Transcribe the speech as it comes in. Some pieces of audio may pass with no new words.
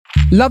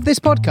Love this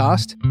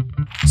podcast?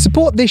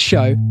 Support this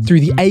show through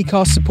the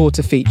Acast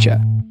supporter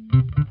feature.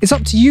 It's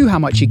up to you how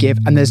much you give,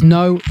 and there's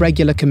no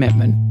regular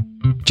commitment.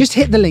 Just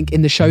hit the link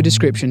in the show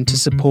description to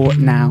support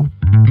now.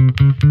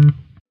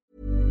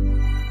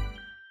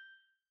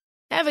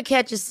 Ever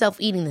catch yourself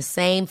eating the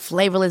same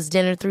flavorless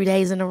dinner 3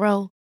 days in a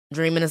row?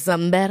 Dreaming of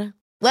something better?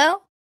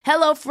 Well,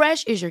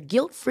 HelloFresh is your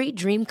guilt-free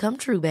dream come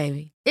true,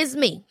 baby. It's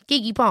me,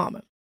 Keke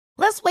Palmer.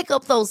 Let's wake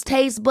up those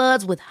taste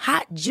buds with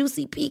hot,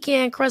 juicy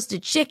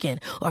pecan-crusted chicken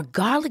or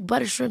garlic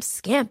butter shrimp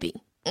scampi.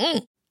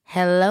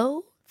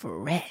 Hello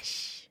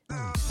Fresh.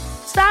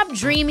 Stop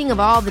dreaming of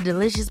all the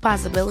delicious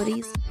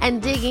possibilities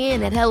and dig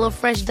in at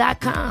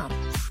HelloFresh.com.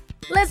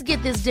 Let's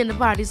get this dinner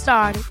party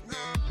started.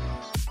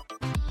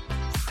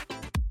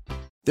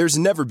 There's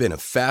never been a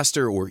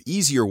faster or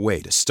easier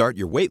way to start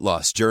your weight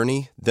loss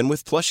journey than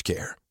with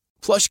PlushCare.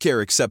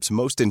 PlushCare accepts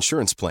most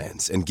insurance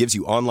plans and gives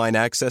you online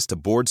access to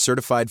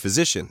board-certified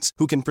physicians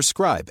who can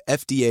prescribe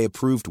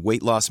FDA-approved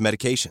weight loss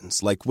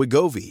medications like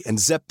Wegovy and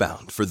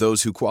Zepbound for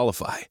those who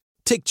qualify.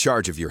 Take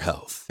charge of your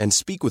health and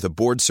speak with a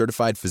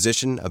board-certified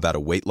physician about a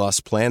weight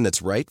loss plan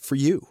that's right for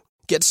you.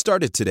 Get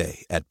started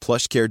today at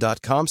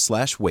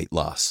plushcare.com/weight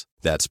loss.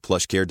 That's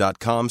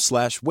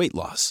plushcare.com/weight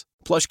loss.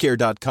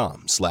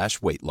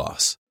 plushcare.com/weight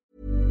loss.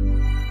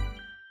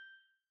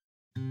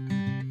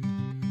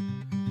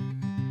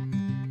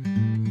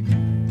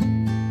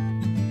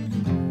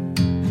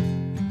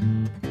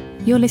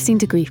 You're listening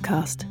to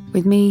Griefcast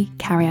with me,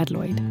 Carrie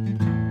Lloyd.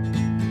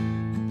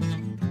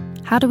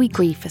 How do we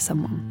grieve for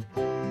someone?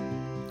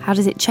 How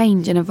does it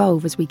change and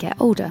evolve as we get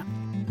older?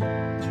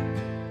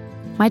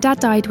 My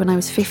dad died when I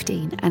was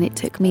 15, and it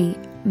took me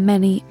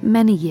many,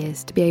 many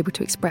years to be able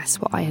to express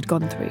what I had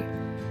gone through.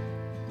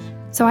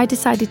 So I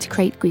decided to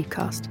create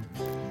Griefcast,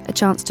 a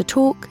chance to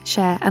talk,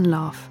 share and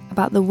laugh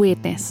about the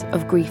weirdness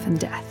of grief and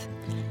death.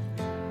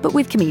 But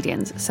with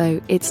comedians, so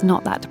it's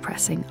not that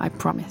depressing, I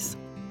promise.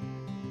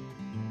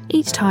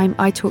 Each time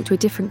I talk to a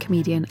different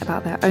comedian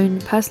about their own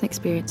personal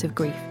experience of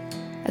grief,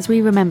 as we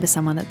remember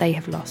someone that they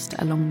have lost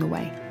along the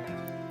way.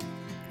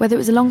 Whether it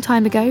was a long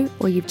time ago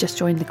or you've just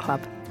joined the club,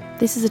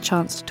 this is a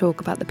chance to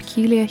talk about the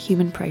peculiar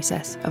human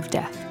process of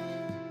death.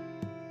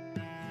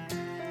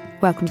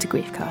 Welcome to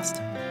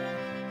Griefcast.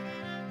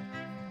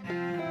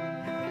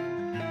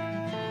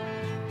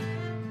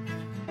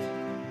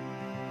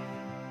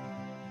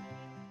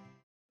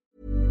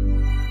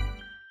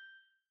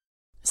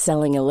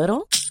 Selling a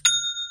little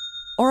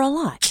or a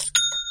lot?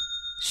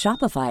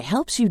 Shopify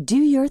helps you do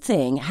your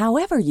thing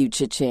however you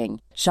cha-ching.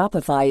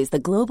 Shopify is the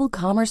global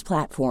commerce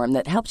platform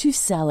that helps you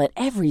sell at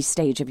every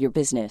stage of your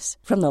business.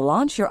 From the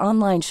launch your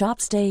online shop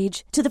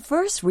stage to the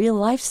first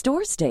real-life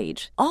store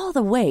stage, all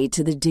the way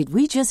to the did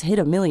we just hit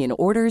a million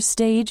orders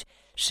stage.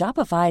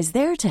 Shopify's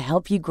there to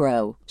help you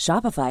grow.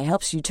 Shopify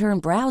helps you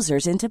turn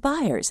browsers into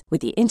buyers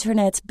with the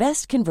internet's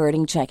best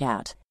converting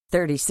checkout.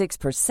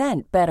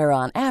 36% better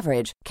on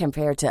average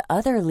compared to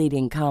other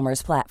leading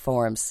commerce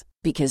platforms.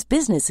 Because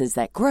businesses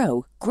that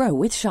grow, grow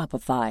with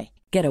Shopify.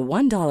 Get a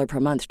 $1 per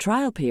month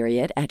trial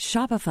period at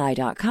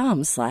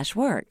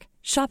shopify.com/work.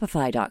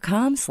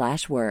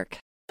 Shopify.com/work.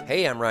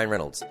 Hey, I'm Ryan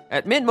Reynolds.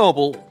 At Mint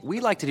Mobile, we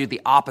like to do the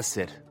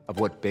opposite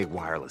of what Big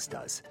Wireless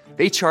does.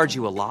 They charge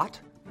you a lot,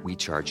 we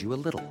charge you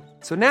a little.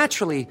 So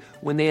naturally,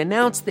 when they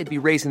announced they'd be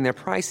raising their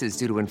prices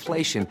due to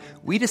inflation,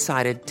 we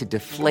decided to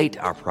deflate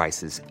our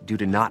prices due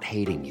to not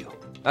hating you.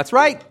 That's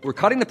right. We're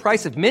cutting the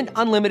price of Mint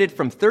Unlimited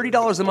from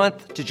 $30 a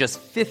month to just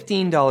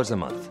 $15 a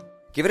month.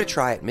 Give it a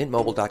try at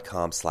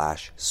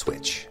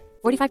mintmobile.com/switch.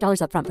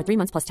 $45 up front for 3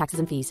 months plus taxes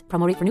and fees.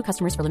 Promo rate for new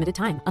customers for limited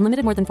time.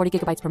 Unlimited more than 40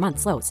 gigabytes per month.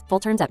 Slows full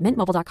terms at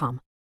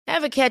mintmobile.com.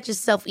 Ever catch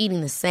yourself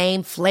eating the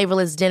same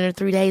flavorless dinner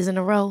 3 days in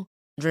a row?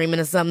 Dreaming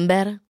of something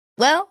better?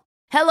 Well,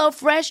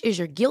 HelloFresh is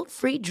your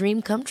guilt-free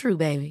dream come true,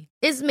 baby.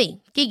 It's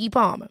me, Keke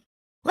Palmer.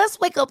 Let's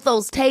wake up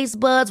those taste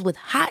buds with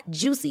hot,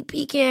 juicy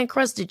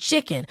pecan-crusted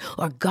chicken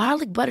or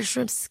garlic butter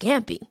shrimp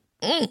scampi.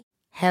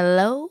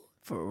 Hello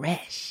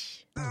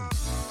Fresh.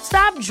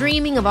 Stop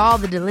dreaming of all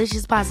the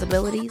delicious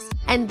possibilities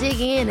and dig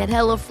in at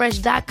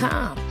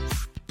HelloFresh.com.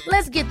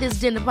 Let's get this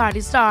dinner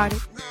party started.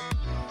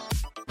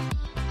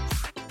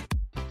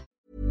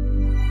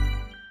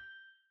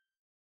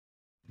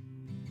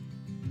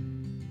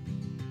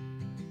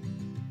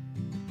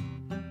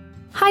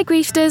 Hi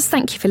Griefsters,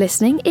 thank you for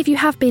listening. If you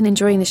have been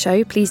enjoying the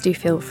show, please do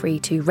feel free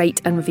to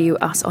rate and review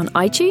us on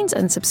iTunes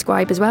and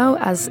subscribe as well,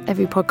 as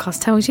every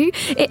podcast tells you.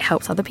 It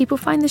helps other people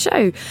find the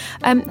show.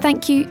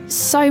 Thank you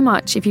so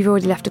much if you've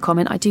already left a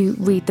comment. I do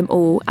read them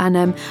all, and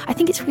I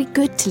think it's really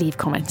good to leave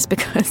comments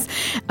because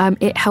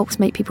it helps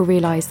make people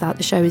realise that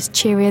the show is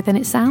cheerier than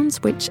it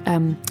sounds, which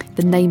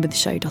the name of the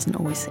show doesn't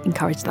always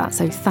encourage that.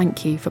 So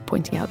thank you for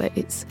pointing out that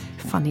it's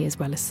funny as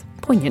well as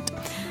poignant.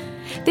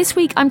 This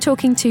week I'm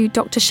talking to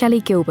Dr.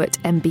 Shelley Gilbert,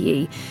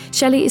 MBE.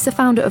 Shelley is the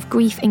founder of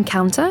Grief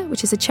Encounter,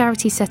 which is a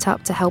charity set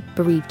up to help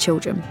bereaved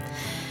children.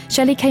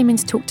 Shelley came in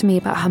to talk to me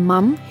about her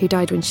mum, who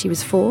died when she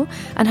was 4,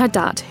 and her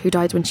dad, who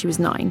died when she was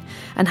 9,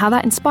 and how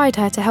that inspired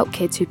her to help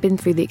kids who'd been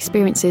through the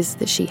experiences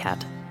that she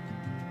had.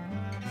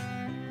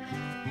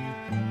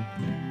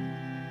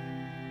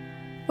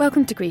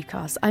 Welcome to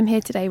Griefcast. I'm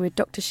here today with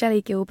Dr.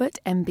 Shelley Gilbert,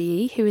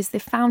 MBE, who is the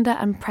founder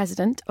and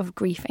president of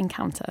Grief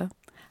Encounter.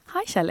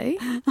 Hi, Shelley.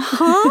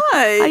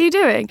 Hi. How are you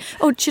doing?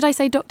 Or should I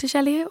say Dr.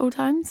 Shelley at all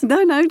times?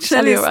 No,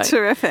 Shelley's all right.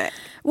 terrific.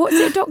 What's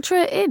it a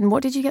doctorate in?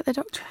 What did you get the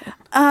doctorate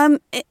in?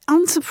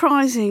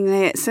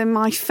 Unsurprisingly, it's in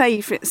my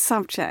favourite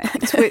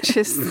subject, which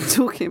is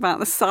talking about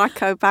the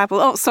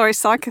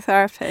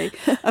psychotherapy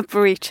of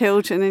bereaved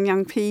children and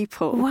young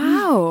people.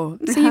 Wow.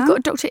 So you've got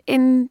a doctorate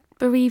in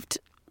bereaved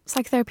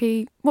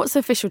psychotherapy. What's the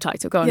official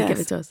title? Go on, give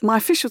it to us. My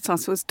official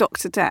title was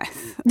Dr.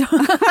 Death. That's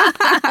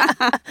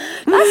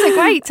a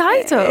great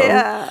title.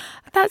 Yeah.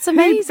 That's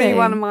amazing. He'd be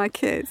one of my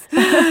kids.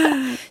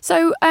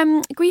 So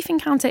Grief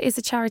Encounter is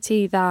a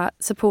charity that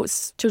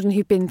supports children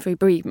who've been through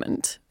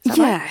bereavement. Is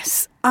that right?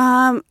 Yes.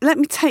 Let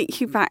me take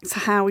you back to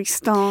how we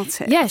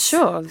started. Yeah,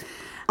 sure.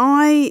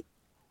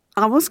 I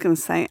was going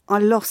to say I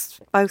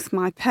lost both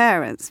my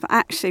parents, but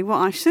actually what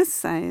I should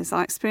say is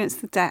I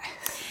experienced the death.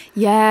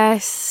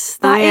 Yes,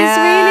 that is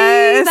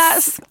really,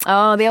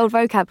 the old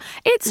vocab.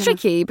 It's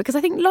tricky because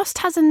I think lost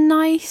has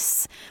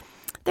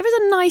there is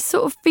a nice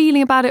sort of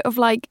feeling about it of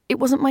like, it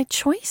wasn't my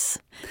choice.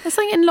 There's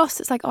something in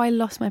lost, it's like, oh, I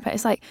lost my pet.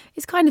 It's like,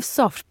 it's kind of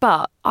soft,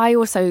 but I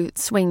also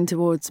swing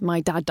towards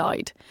my dad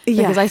died.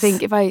 Because I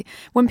think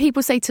when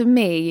people say to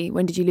me,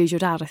 when did you lose your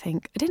dad? I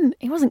think,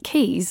 it wasn't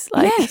Keys.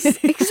 Like, yes,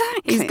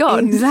 exactly. He's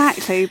gone.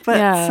 Exactly.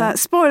 But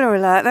spoiler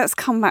alert, let's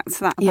come back to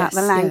that about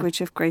the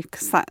language of grief,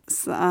 because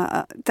that's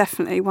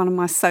definitely one of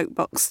my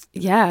soapbox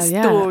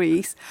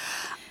stories.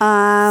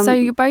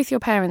 So both your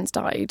parents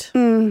died.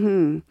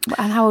 Mm-hmm.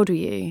 And how old were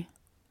you?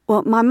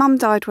 Well, my mum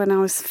died when I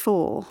was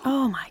 4.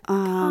 Oh, my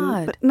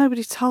God. But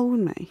nobody told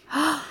me.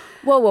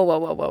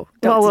 Whoa.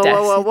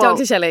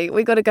 Dr. Shelley,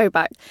 we've got to go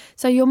back.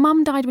 So your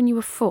mum died when you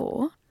were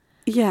 4?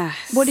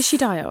 Yes. What did she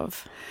die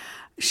of?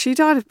 She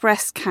died of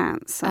breast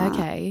cancer.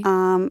 Okay.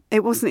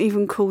 It wasn't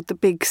even called the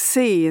Big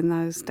C in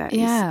those days.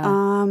 Yeah.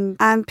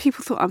 And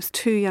people thought I was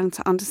too young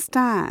to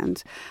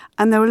understand.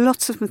 And there were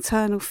lots of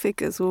maternal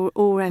figures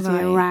already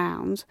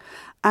around.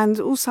 And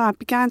also I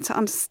began to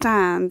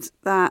understand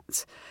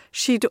that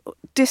she'd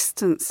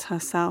distanced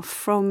herself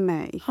from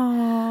me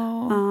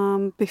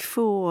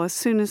before, as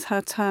soon as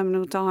her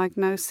terminal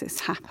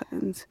diagnosis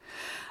happened.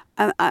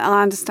 And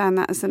I understand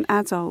that as an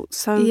adult.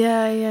 So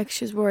because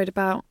she was worried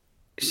about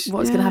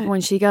what's going to happen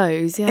when she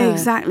goes. Yeah,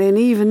 exactly. And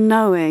even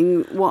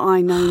knowing what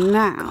I know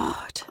now,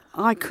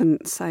 I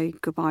couldn't say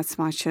goodbye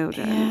to my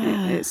children.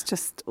 Yeah. It's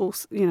just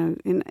also,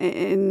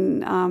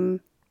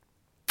 in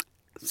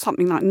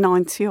something like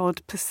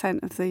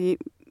 90% of the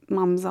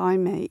mums I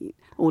meet,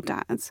 or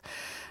dads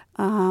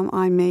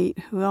I meet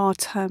who are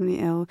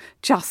terminally ill,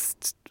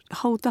 just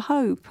hold the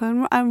hope,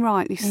 and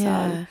rightly so.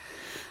 Yeah.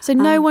 So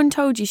no one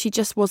told you she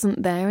just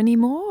wasn't there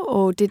anymore?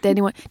 Or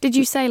did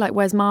you say, like,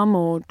 where's mum?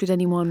 Or did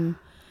anyone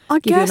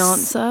give you an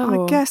answer?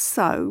 I guess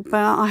so.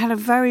 But I had a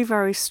very,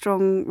 very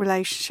strong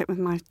relationship with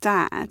my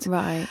dad.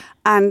 Right.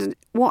 And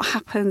what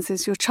happens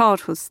is your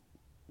child was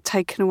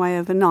taken away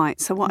overnight.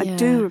 So what I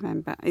do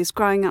remember is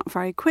growing up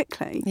very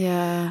quickly.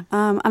 Yeah.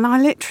 And I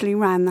literally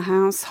ran the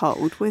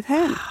household with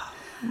him.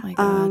 Oh my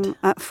God.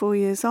 At 4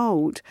 years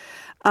old.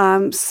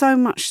 So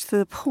much to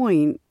the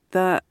point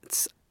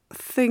that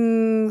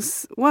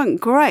things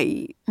weren't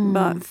great,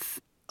 but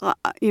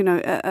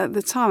at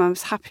the time I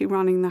was happy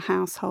running the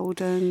household.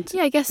 And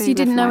I guess you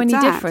didn't know any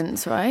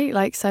difference, right?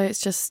 Like, so it's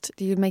just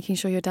you're making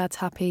sure your dad's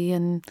happy,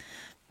 and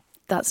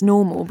that's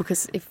normal,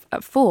 because if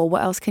at 4,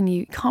 what else can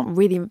you? Can't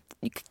really.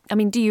 I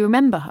mean, do you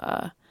remember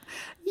her?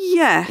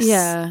 Yes.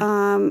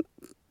 Yeah.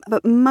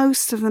 But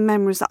most of the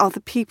memories are other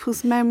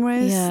people's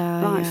memories,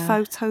 yeah.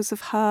 photos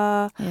of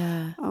her.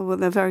 Yeah. Well,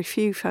 there are very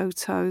few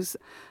photos,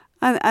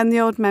 and the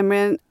odd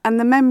memory, and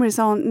the memories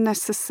aren't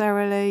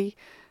necessarily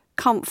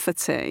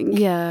comforting.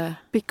 Yeah.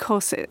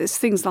 Because it's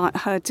things like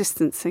her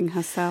distancing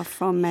herself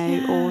from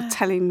me, or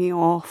telling me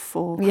off,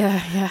 or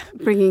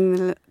bringing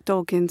the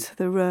dog into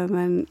the room,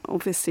 and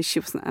obviously she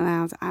wasn't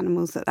allowed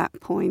animals at that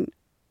point.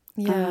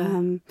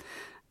 Yeah.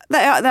 They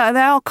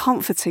are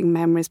comforting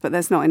memories, but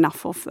there's not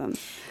enough of them.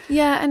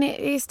 Yeah, and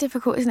it's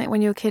difficult, isn't it,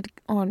 when you're a kid?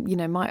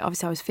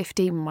 Obviously I was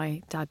 15 when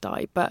my dad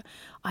died, but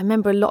I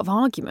remember a lot of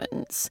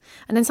arguments.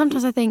 And then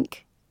sometimes I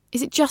think,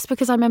 is it just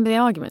because I remember the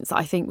arguments that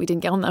I think we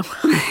didn't get on that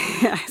well?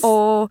 Yes.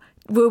 Or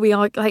will we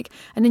and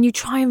then you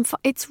try and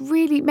it's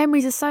really,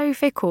 memories are so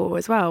fickle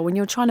as well when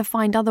you're trying to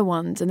find other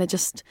ones, and there's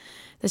just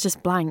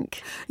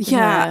blank.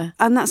 Yeah.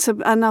 And that's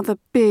another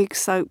big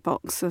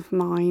soapbox of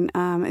mine,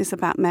 is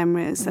about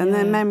memories, and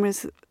then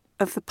memories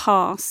of the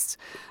past,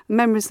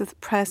 memories of the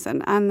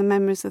present, and the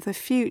memories of the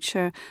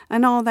future.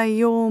 And are they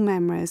your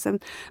memories?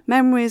 And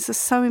memories are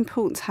so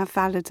important to have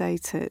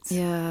validated.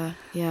 Yeah,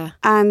 yeah.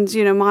 And,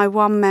 my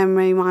one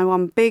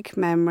big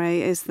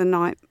memory is the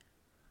night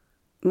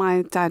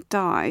my dad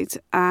died.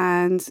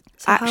 And so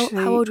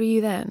actually, how old were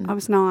you then? I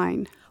was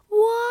 9.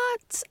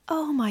 What?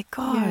 Oh my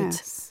God.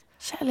 Yes.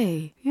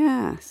 Shelley.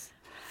 Yes.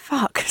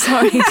 Fuck.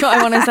 Sorry, that's what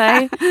I want to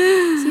say.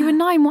 So you were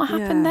 9. What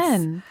happened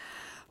then?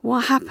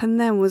 What happened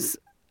then was,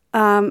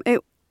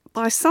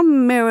 by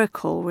some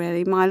miracle,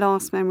 really, my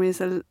last memory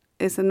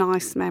is a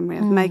nice memory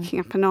of making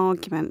up an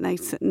argument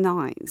late at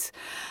night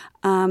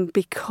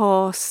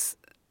because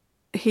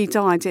he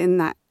died in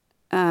that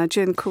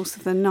during the course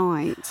of the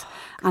night,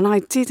 and I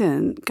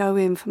didn't go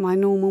in for my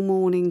normal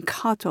morning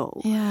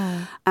cuddle.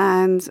 Yeah.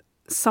 And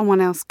someone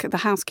else, the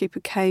housekeeper,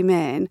 came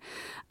in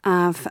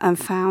and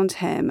found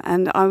him,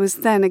 and I was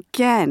then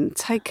again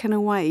taken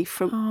away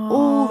from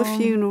all the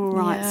funeral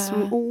rites,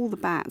 from all the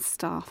bad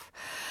stuff,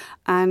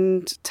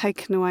 and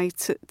taken away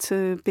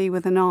to be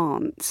with an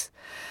aunt.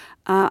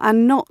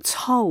 And not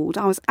told.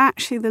 I was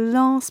actually the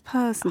last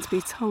person to be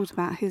told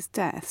about his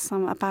death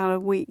about a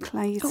week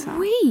later. A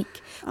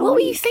week? What were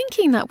you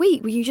thinking that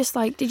week? Were you just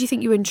like, did you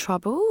think you were in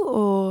trouble?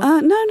 Or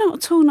no,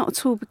 not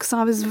at all, because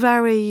I was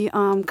very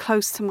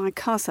close to my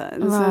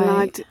cousins,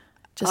 right. and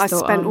I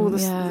spent all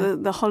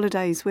the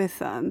holidays with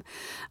them.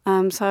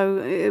 So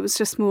it was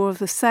just more of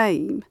the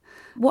same.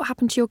 What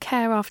happened to your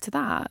care after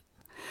that?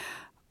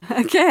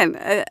 Again,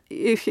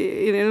 if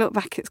you look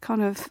back, it's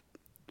kind of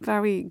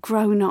very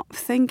grown-up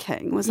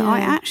thinking, was that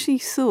I actually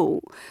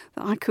thought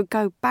that I could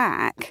go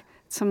back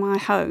to my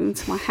home,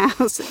 to my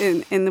house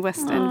in the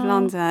West End of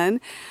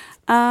London,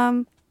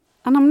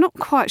 and I'm not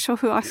quite sure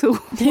who I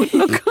thought would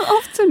look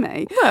after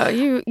me. Well,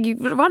 you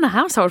run a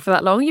household for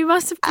that long. You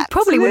must have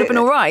probably would have been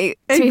all right,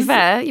 to be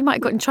fair. You might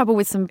have got in trouble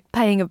with some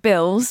paying of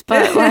bills,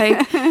 but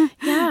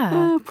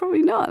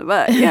probably not.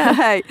 But yeah,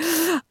 hey,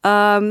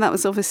 that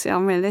was obviously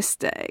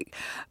unrealistic.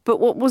 But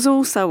what was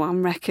also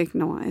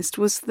unrecognised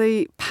was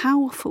the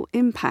powerful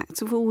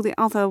impact of all the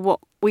other, what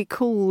we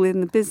call in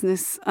the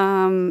business,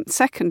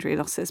 secondary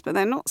losses. But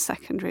they're not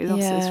secondary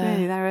losses,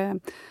 really. They're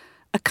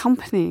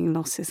accompanying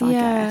losses, I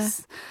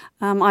guess.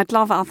 I'd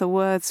love other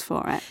words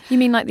for it. You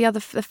mean like the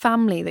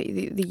family,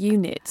 the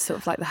unit, sort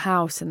of like the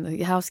house and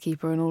the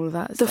housekeeper and all of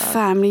that The stuff?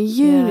 family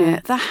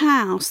unit, the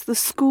house, the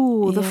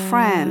school, the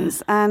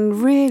friends,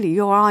 and really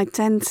your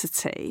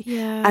identity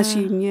as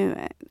you knew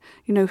it.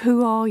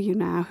 Who are you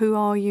now? Who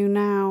are you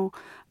now?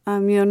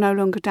 You're no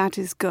longer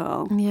daddy's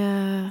girl.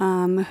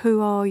 Yeah.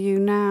 Who are you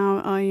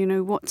now?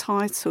 What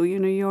title?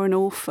 You're an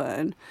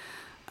orphan.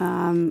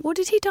 What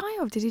did he die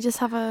of? Did he just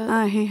have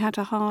a... he had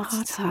a heart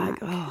attack.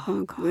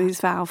 Oh, God. His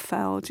valve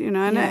failed,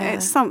 and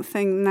it's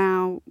something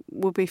now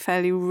will be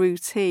fairly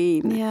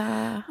routine.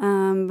 Yeah.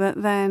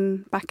 But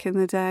then back in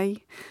the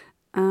day,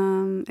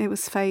 it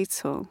was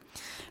fatal.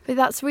 But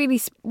that's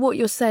really... What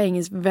you're saying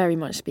is very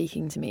much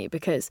speaking to me,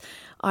 because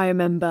I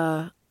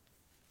remember...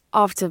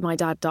 After my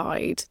dad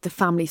died, the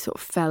family sort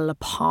of fell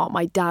apart,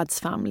 my dad's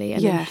family,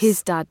 and then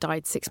his dad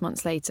died 6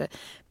 months later.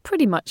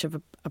 Pretty much of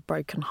a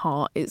broken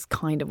heart is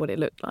kind of what it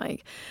looked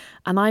like.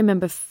 And I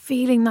remember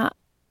feeling that,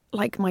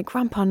 like my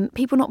grandpa,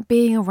 people not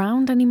being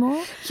around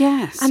anymore.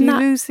 Yes, and you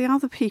lose the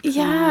other people.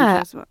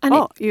 Yeah. As well. And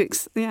you and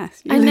lose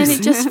then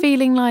it just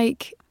feeling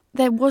like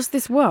there was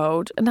this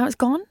world and now it's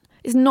gone.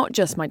 It's not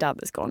just my dad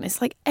that's gone.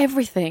 It's like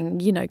everything,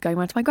 going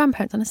around to my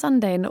grandparents on a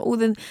Sunday and all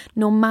the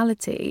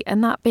normality,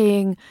 and that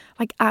being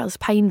like as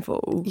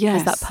painful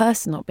as that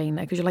person not being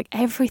there, because you're like,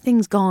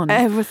 everything's gone.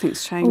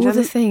 Everything's changed. All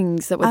the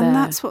things that were there. And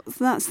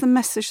that's the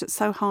message that's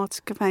so hard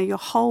to convey. Your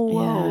whole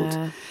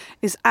world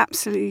is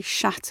absolutely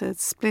shattered,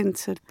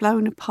 splintered,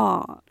 blown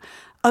apart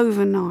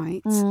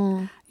overnight.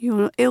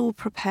 You're ill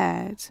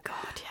prepared.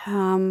 God,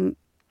 yeah.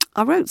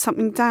 I wrote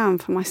something down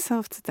for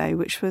myself today,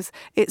 which was,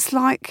 it's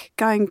like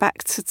going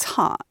back to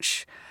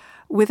touch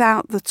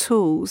without the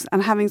tools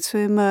and having to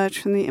emerge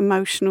from the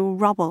emotional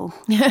rubble.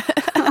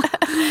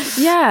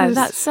 Yeah,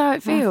 that's how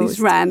it feels.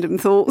 These random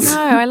thoughts.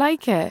 No, I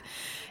like it.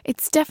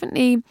 It's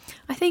definitely,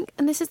 I think,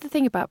 and this is the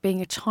thing about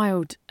being a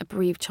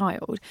bereaved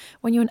child,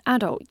 when you're an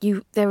adult,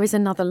 there is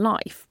another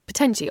life.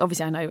 Potentially,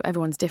 obviously, I know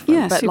everyone's different.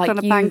 Yes, but you've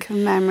got a bank of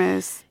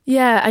memories.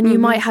 Yeah, and you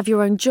might have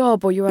your own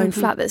job or your own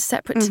flat that's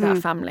separate to that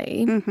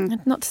family.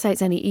 And not to say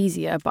it's any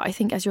easier, but I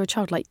think as you're a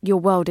child, like, your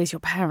world is your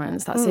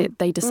parents. That's it.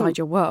 They decide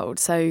your world.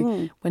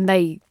 So when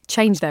they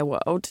change their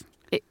world,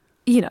 it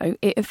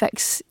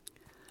affects...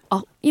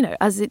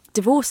 as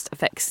divorce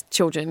affects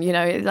children,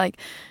 like,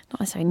 not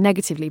necessarily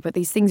negatively, but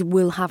these things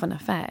will have an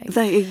effect.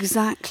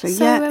 Exactly.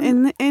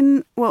 So,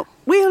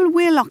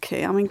 we're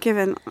lucky. I mean,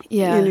 given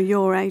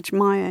your age,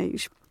 my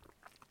age,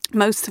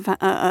 most of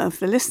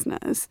the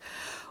listeners,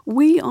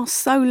 we are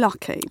so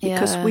lucky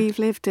because we've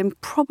lived in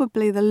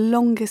probably the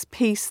longest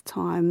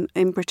peacetime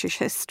in British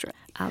history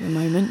at the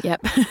moment.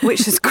 Yep,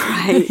 which is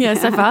great.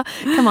 So far.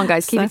 Come on,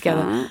 guys, keep it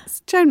together.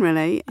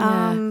 Generally.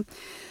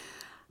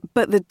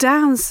 But the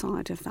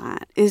downside of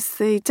that is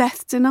the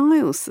death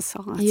denial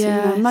society.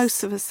 Yes.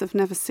 Most of us have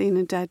never seen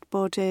a dead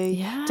body.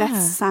 Yeah.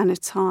 Death's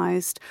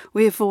sanitised.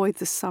 We avoid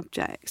the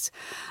subject.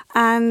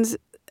 And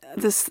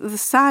the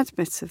sad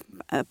bit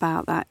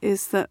about that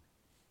is that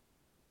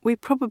we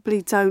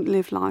probably don't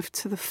live life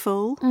to the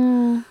full.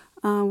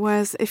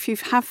 Whereas if you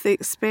have the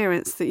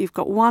experience that you've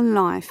got one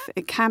life,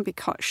 it can be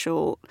cut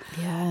short.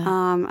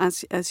 Yeah.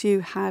 As you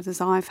had, as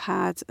I've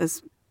had,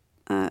 as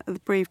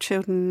the bereaved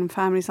children and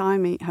families I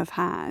meet have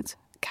had,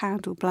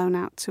 candle blown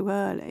out too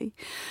early,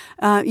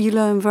 you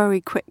learn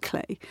very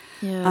quickly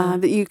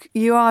that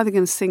you're either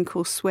going to sink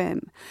or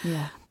swim.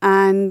 Yeah.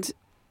 And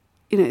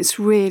it's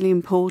really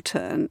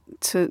important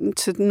to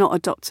not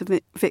adopt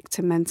a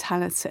victim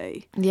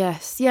mentality.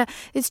 Yes, yeah,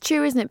 it's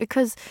true, isn't it?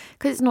 Because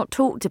it's not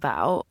talked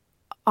about.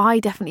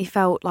 I definitely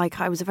felt like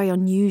I was a very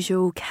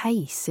unusual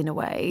case in a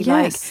way. Yes.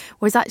 Like,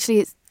 whereas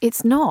actually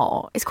it's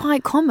not. It's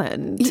quite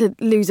common to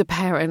lose a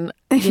parent,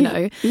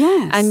 Yes.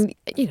 And,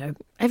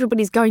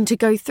 everybody's going to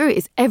go through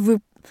it.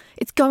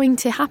 It's going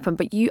to happen.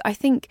 But I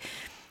think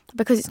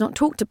because it's not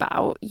talked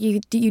about, you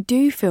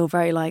do feel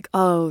very like,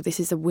 oh, this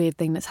is a weird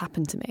thing that's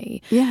happened to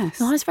me. Yes.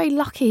 And I was very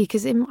lucky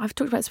because I've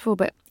talked about this before,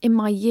 but in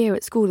my year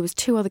at school, there was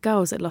 2 other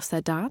girls that lost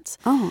their dads.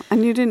 Oh,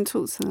 and you didn't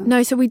talk to them?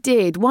 No, so we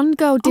did. One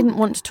girl didn't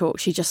want to talk.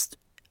 She just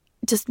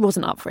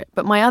wasn't up for it.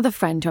 But my other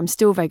friend, who I'm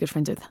still very good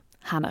friends with,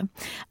 Hannah,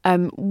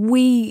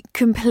 we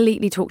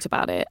completely talked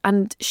about it.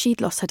 And she'd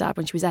lost her dad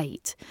when she was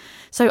 8.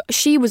 So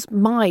she was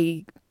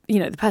my,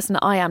 the person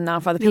that I am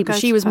now for other people.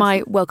 She was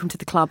my welcome to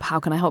the club,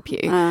 how can I help you?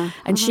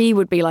 And she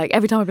would be like,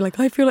 every time I'd be like,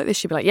 I feel like this,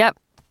 she'd be like, yep,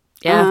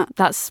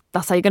 that's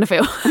how you're going to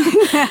feel.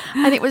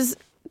 And it was,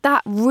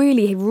 that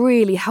really,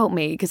 really helped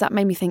me because that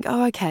made me think,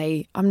 oh,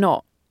 okay, I'm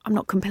not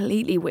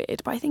completely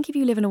weird, but I think if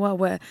you live in a world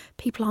where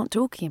people aren't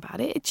talking about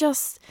it, it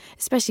just,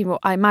 especially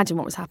I imagine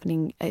what was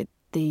happening at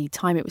the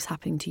time it was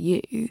happening to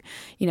you,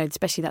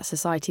 especially that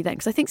society then.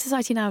 Because I think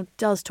society now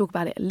does talk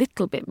about it a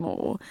little bit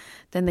more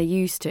than they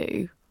used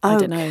to. I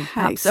don't know.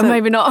 Perhaps, or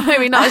maybe not.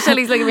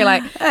 Shelley's looking at me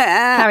like,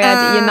 Carrie,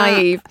 you're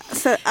naive.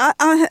 So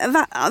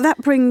that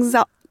brings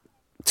up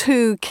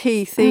 2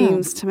 key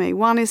themes to me.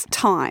 One is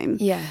time.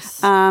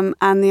 Yes.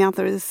 And the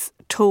other is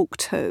talk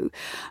to.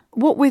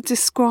 What we're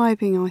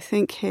describing, I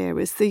think, here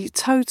is the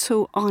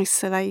total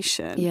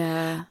isolation.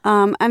 Yeah.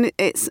 And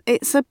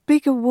it's a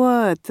bigger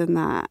word than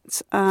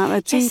that.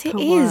 A deeper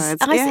word.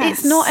 Yes.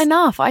 It's not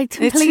enough. I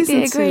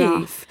completely agree.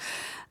 Enough.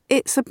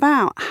 It's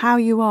about how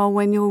you are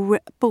when you're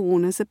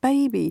born as a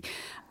baby.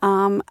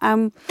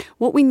 And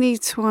what we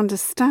need to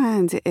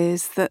understand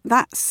is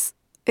that's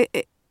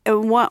it.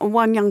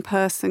 One young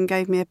person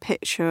gave me a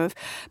picture of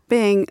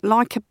being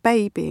like a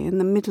baby in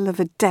the middle of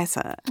a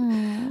desert,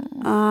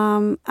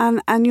 and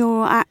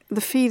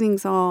the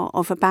feelings are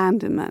of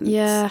abandonment.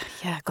 Yeah.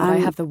 God, I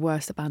have the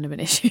worst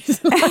abandonment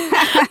issues.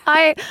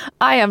 I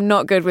am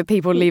not good with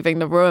people leaving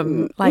the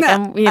room. Like,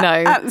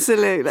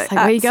 absolutely. Like, where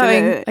are you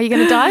going? Are you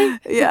going to die?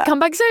 Yeah, come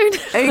back soon.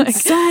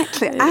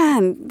 Exactly.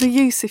 And the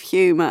use of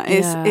humour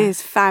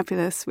is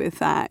fabulous with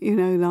that.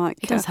 It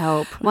does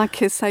help. My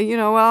kids say,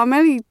 well, I'm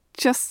only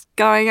just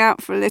going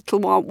out for a little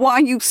while. Why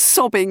are you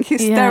sobbing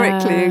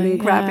hysterically and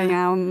grabbing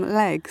our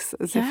legs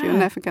as if you're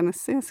never going to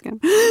see us again?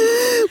 Well,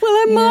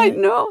 I might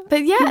not.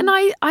 But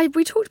and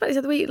we talked about this the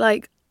other week.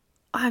 Like,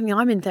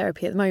 I'm in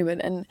therapy at the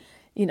moment, and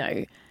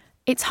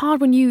it's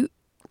hard when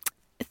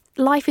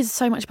life is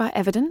so much about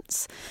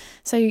evidence.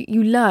 So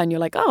you learn.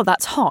 You're like, oh,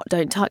 that's hot.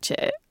 Don't touch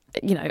it.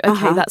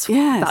 Okay,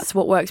 that's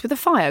what works with a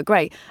fire.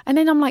 Great. And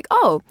then I'm like,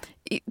 oh,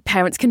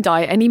 parents can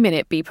die at any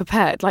minute. Be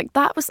prepared. Like,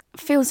 that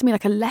feels to me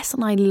like a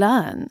lesson I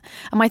learn.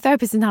 And my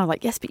therapist is now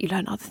like, yes, but you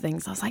learn other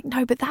things. I was like,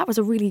 no, but that was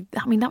a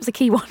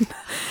key one.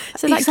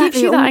 So that gives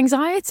you that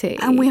anxiety.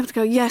 And we have to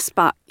go, yes,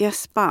 but.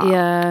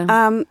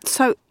 Yeah.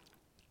 So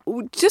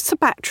just to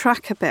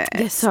backtrack a bit.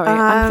 Yes, sorry.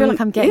 I feel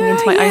like I'm getting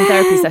into my own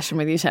therapy session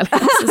with you, Shelley.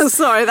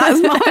 Sorry,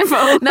 that's my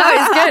fault. No,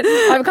 it's good.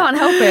 I can't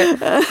help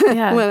it.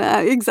 Yeah.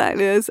 Well,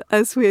 exactly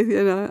as we,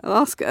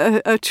 ask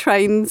a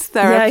trained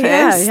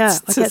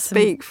therapist to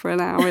speak for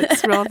an hour.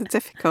 It's rather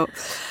difficult.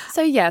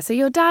 So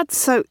your dad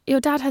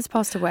has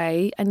passed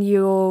away, and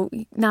you're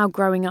now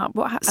growing up.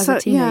 As a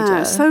teenager?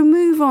 Yeah. So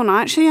move on.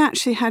 I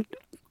actually had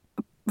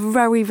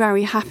very,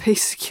 very happy,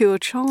 secure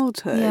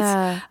childhood.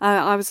 Yeah.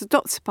 I was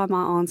adopted by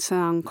my aunt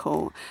and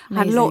uncle. Amazing.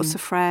 I had lots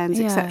of friends,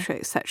 etc.,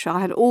 etc.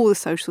 I had all the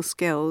social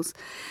skills,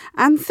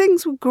 and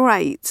things were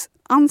great.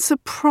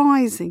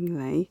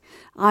 Unsurprisingly,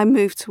 I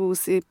moved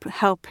towards the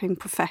helping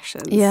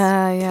professions.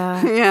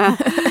 Yeah.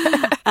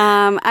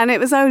 And it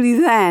was only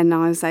then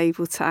I was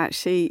able to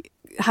actually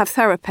have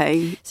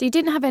therapy. So you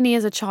didn't have any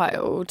as a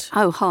child?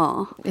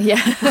 Oh, Yeah.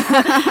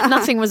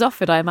 Nothing was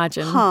offered, I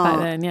imagine, back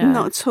then, yeah.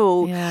 Not at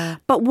all. Yeah.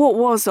 But what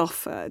was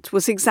offered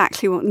was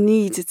exactly what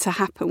needed to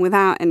happen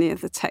without any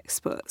of the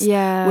textbooks.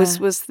 Yeah.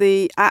 Was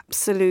the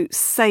absolute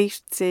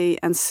safety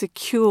and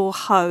secure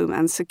home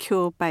and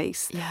secure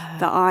base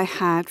that I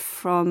had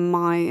from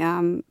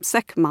my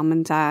second mum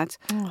and dad.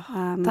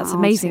 That's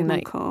amazing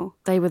that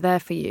they were there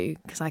for you,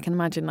 because I can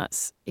imagine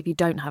if you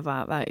don't have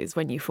that is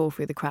when you fall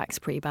through the cracks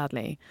pretty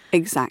badly.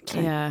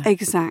 Exactly. Yeah.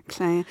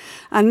 Exactly.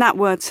 And that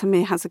word to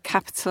me has a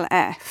capital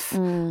F,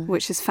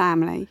 which is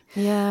family.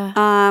 Yeah.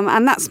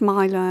 And that's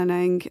my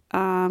learning,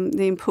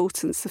 the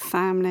importance of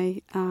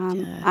family.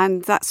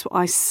 And that's what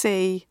I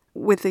see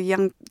with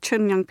the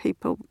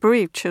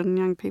bereaved children,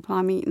 young people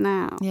I meet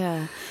now.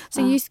 Yeah.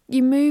 So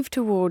you move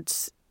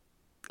towards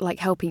like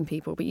helping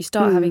people, but you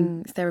start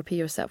having therapy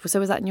yourself. So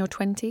was that in your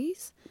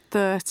 20s?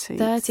 30.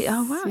 30.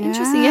 Oh, wow.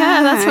 Interesting.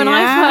 Yeah, that's when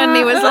I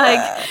finally was like,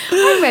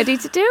 I'm ready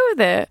to deal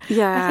with it.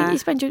 Yeah. I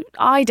think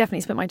I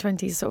definitely spent my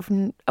 20s sort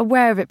of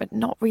aware of it, but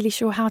not really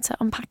sure how to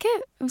unpack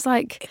it. It was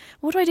like,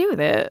 what do I do with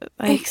it?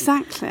 Like,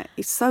 exactly.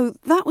 So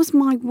that was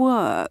my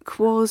work,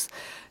 was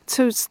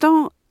to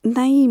start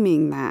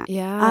naming that.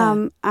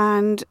 Yeah.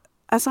 And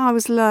as I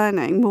was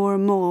learning more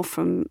and more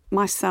from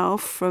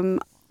myself, from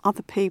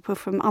other people,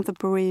 from other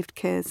bereaved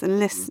kids, and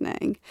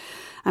listening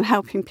and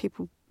helping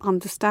people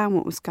understand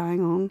what was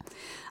going on,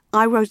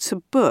 I wrote a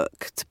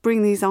book to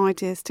bring these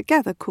ideas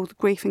together called the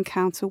Grief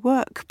Encounter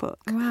Workbook.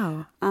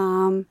 Wow.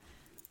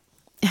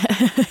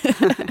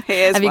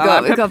 Here's have you what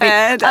got? I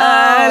prepared.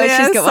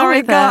 She's got one sorry,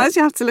 with her. guys,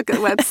 you have to look at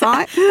the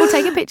website. We'll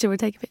take a picture.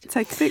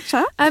 Take a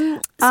picture.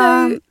 And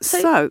I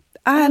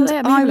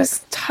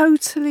was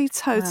totally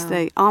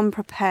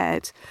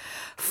unprepared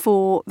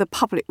for the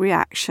public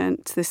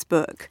reaction to this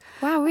book.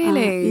 Wow,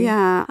 really?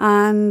 Yeah,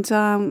 and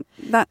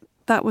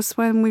that was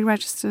when we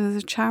registered as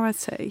a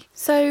charity.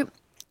 So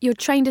you're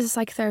trained as a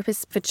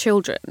psychotherapist for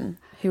children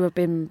who have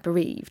been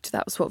bereaved.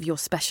 That was sort of your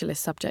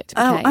specialist subject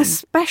became. A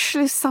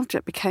specialist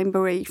subject became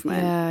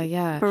bereavement.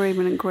 Yeah.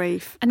 Bereavement and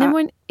grief. And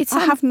then I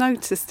have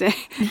noticed it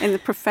in the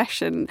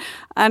profession,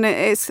 and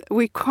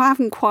we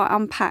haven't quite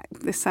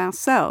unpacked this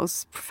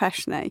ourselves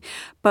professionally,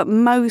 but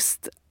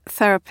most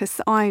therapists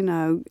that I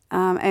know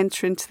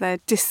enter into their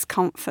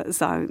discomfort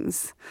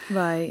zones.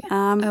 Right.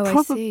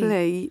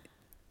 Probably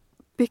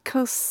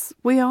because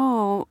we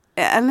are,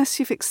 unless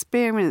you've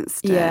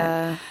experienced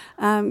it,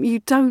 you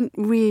don't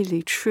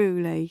really,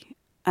 truly,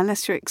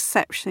 unless you're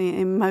exceptionally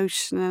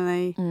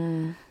emotionally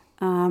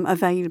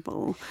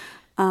available,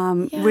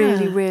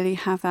 really, really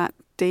have that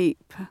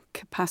deep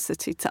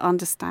capacity to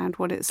understand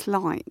what it's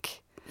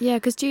like. Yeah,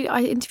 because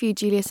I interviewed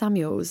Julia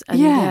Samuels,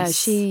 and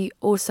she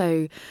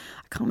also,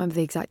 I can't remember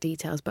the exact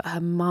details, but her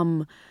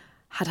mum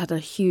had a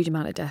huge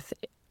amount of death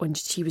when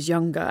she was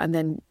younger, and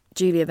then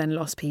Julia then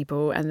lost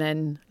people, and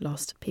then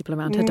lost people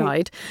around her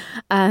died.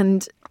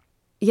 And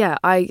yeah,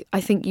 I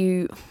think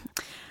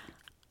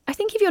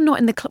if you're not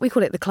in the club, we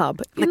call it the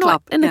club. You're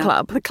not in the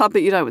club. The club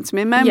that you don't want to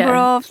be a member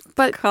of.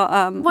 But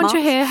once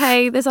you're here,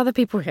 hey, there's other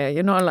people here.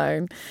 You're not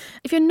alone.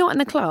 If you're not in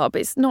the club,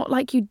 it's not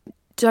like you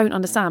don't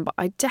understand, but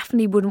I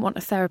definitely wouldn't want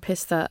a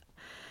therapist that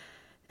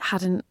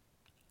hadn't.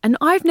 And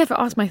I've never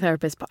asked my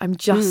therapist, but I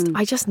just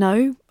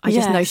know. I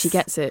just know she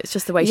gets it. It's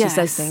just the way she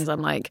says things.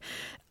 I'm like,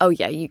 oh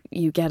yeah,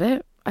 you get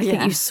it. I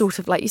think you sort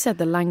of, like you said,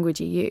 the language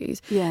you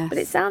use. Yes. But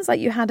it sounds like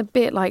you had a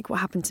bit like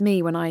what happened to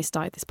me when I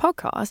started this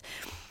podcast.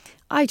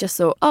 I just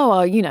thought,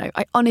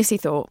 I honestly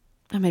thought,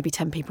 maybe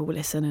 10 people will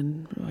listen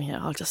and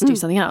I'll just do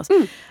something else.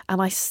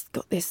 And I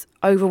got this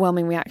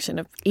overwhelming reaction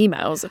of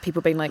emails of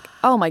people being like,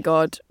 oh my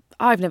God,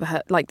 I've never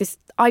heard like this.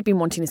 I've been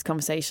wanting this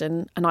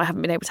conversation and I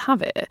haven't been able to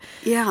have it.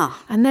 Yeah.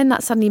 And then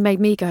that suddenly made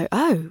me go,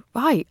 oh,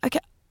 right. Okay.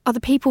 Other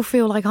people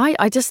feel like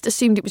I just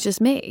assumed it was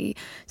just me.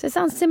 So it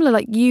sounds similar.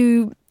 Like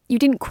you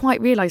didn't quite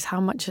realise how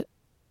much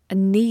a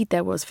need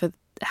there was for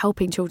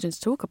helping children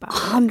to talk about it.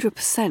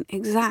 100%,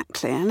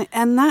 exactly.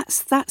 And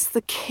that's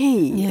the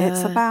key. Yeah.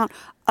 It's about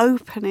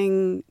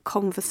opening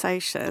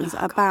conversations,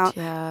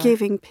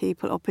 giving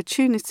people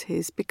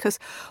opportunities, because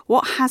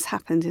what has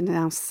happened in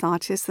our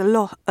society is the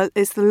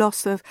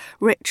loss of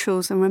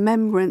rituals and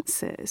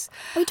remembrances.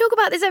 We talk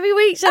about this every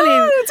week, Shelley.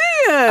 Oh,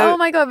 do you? Oh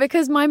my God,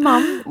 because when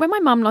my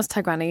mum lost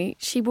her granny,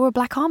 she wore a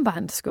black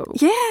armband to school.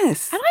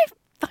 Yes. And I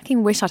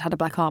fucking wish I'd had a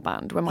black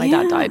armband when my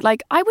dad died.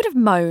 Like, I would have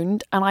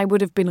moaned and I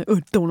would have been like, oh,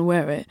 I don't want to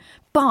wear it.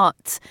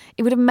 But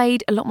it would have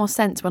made a lot more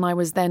sense when I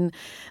was then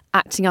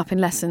acting up in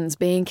lessons,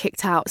 being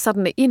kicked out.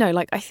 Suddenly,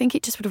 I think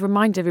it just would have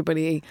reminded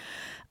everybody,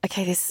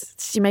 okay,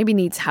 she maybe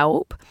needs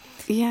help.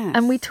 Yes.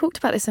 And we talked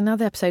about this in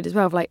another episode as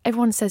well, of like,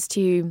 everyone says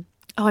to you,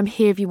 oh, I'm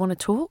here if you want to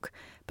talk.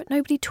 But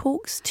nobody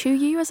talks to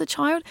you as a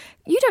child.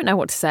 You don't know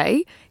what to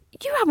say.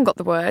 You haven't got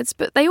the words,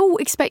 but they all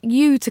expect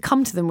you to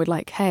come to them with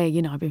like, hey,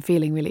 I've been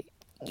feeling really...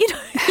 You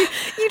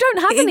don't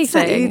have anything.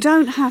 Exactly. You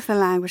don't have the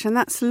language, and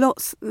that's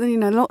lots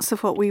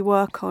of what we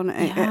work on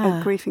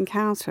at Grief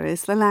Encounter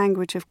is the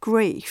language of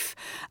grief,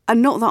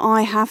 and not that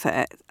I have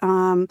it,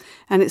 and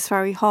it's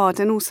very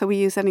hard. And also, we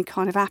use any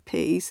kind of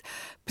appies,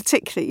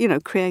 particularly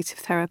creative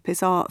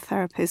therapies, art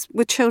therapies,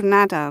 with children,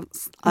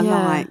 adults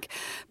alike,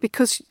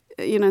 because.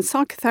 In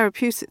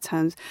psychotherapeutic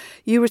terms,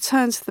 you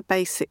return to the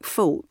basic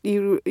fault.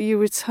 You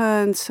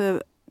return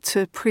to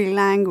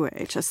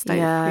pre-language, a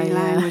state of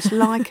pre-language,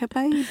 like a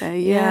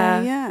baby.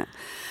 Yeah.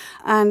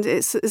 And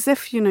it's as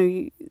if,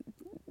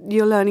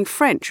 you're learning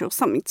French or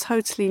something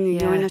totally new.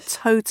 Yes. You're in a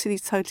totally,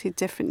 totally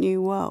different new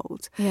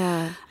world.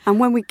 Yeah. And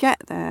when we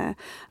get there,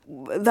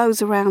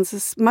 those around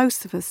us,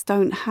 most of us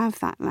don't have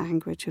that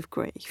language of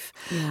grief.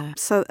 Yeah.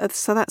 So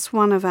that's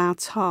one of our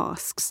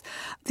tasks.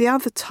 The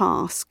other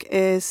task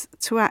is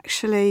to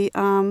actually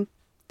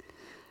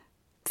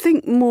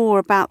think more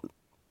about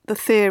the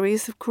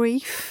theories of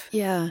grief.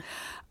 Yeah.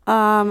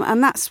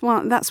 And that's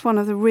one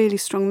of the really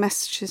strong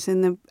messages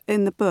in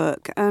the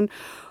book. And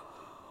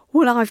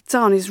what I've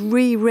done is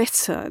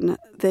rewritten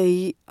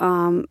the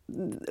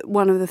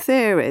one of the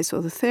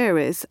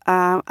theories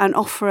and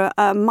offer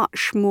a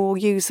much more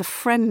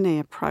user-friendly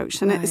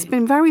approach. And It's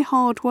been very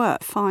hard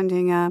work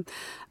finding a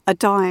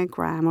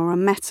diagram or a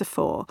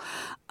metaphor.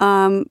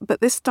 But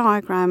this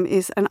diagram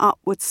is an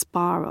upward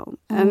spiral.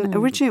 And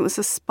originally it was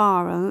a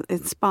spiral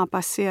inspired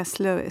by C.S.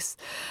 Lewis.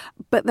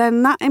 But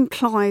then that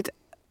implied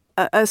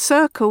a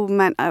circle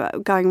meant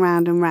going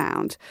round and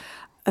round.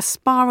 A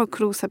spiral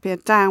could also be a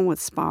downward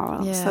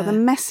spiral. Yeah. So the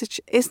message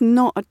is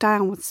not a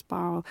downward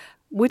spiral.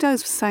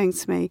 Widows were saying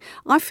to me,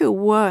 I feel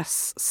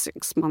worse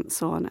 6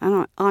 months on,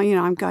 and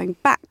I'm going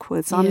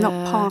backwards. I'm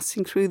not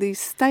passing through these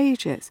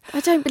stages.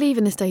 I don't believe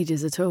in the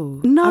stages at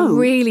all. No. I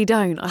really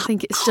don't. I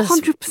think it's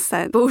just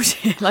 100%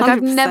 bullshit. Like 100%.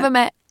 I've never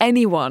met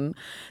anyone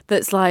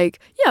that's like,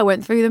 yeah, I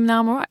went through them, now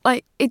I'm all right.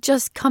 Like, it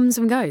just comes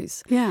and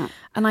goes. Yeah.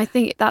 And I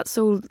think that's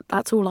all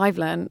I've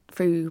learned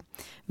through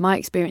my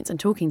experience and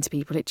talking to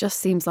people. It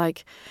just seems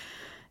like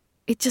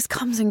it just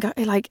comes and goes.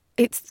 Like,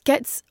 it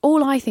gets,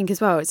 all I think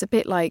as well, it's a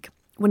bit like,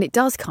 when it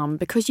does come,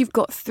 because you've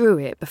got through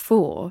it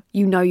before,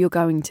 you know you're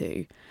going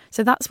to.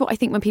 So that's what I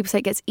think when people say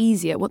it gets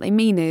easier. What they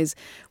mean is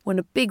when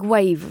a big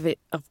wave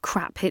of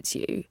crap hits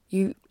you,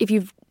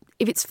 if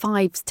it's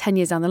 5-10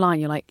 years down the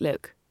line, you're like,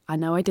 look, I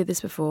know I did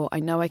this before.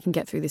 I know I can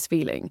get through this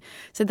feeling.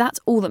 So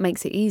that's all that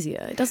makes it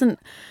easier. It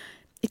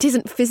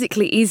isn't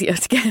physically easier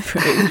to get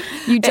through.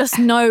 You just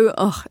know,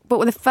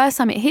 but the first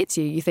time it hits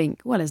you, you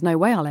think, well, there's no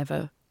way I'll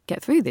ever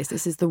get through this.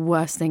 This is the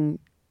worst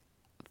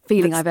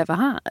feeling I've ever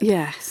had.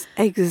 Yes,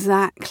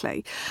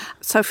 exactly.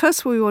 So first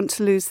of all, we want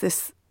to lose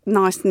this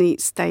nice, neat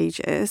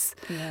stages.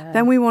 Yeah.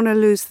 Then we want to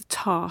lose the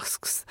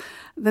tasks.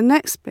 The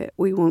next bit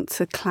we want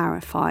to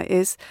clarify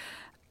is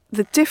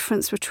the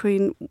difference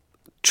between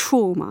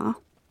trauma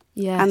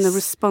and the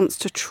response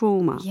to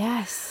trauma.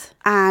 Yes.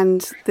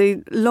 And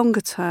the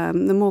longer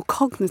term, the more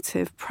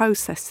cognitive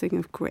processing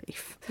of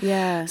grief.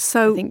 Yeah.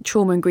 So I think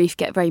trauma and grief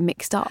get very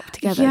mixed up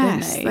together,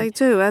 yes, don't they? They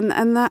do.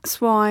 And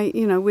that's why,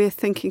 we're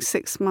thinking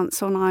 6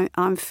 months on,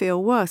 I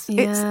feel worse.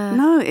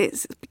 Yeah.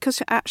 It's because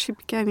you're actually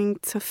beginning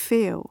to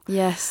feel.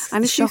 Yes,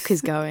 and the shock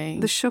is going.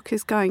 The shock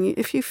is going.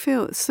 If you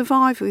feel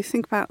survival, you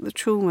think about the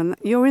trauma,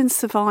 you're in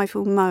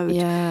survival mode.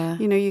 Yeah.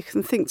 You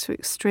can think to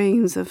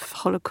extremes of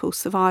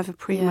Holocaust survivor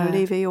Primo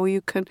Levi, or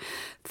you can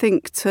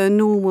think to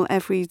normal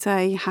everyday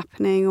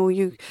happening, or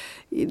you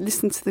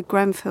listen to the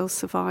Grenfell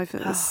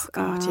survivors.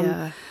 Oh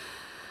God,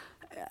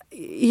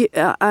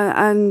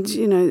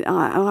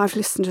 I've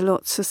listened a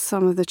lot to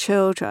some of the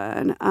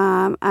children,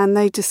 and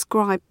they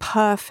describe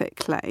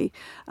perfectly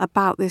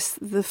about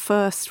the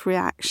first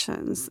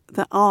reactions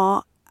that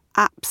are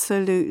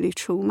absolutely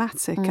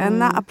traumatic,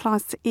 and that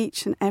applies to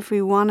each and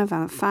every one of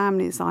our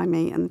families I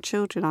meet and the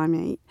children I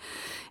meet.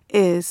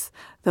 Is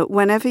that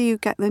whenever you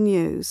get the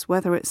news,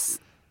 whether it's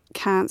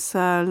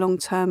cancer,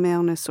 long-term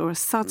illness, or a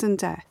sudden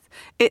death,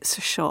 it's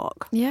a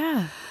shock.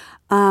 Yeah.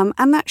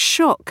 And that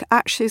shock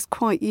actually is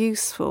quite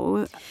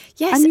useful.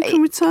 Yes. And you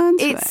can return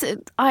to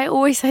it. I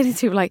always say to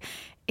people,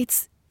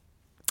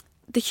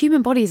 the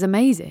human body is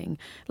amazing.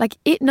 Like,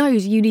 it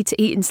knows you need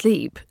to eat and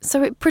sleep.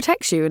 So it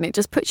protects you and it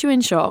just puts you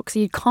in shock. So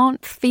you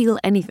can't feel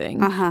anything,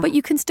 but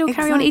you can still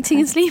carry on eating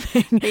and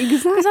sleeping. Exactly.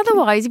 Because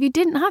otherwise, if you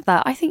didn't have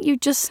that, I think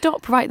you'd just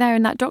stop right there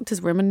in that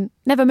doctor's room and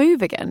never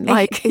move again.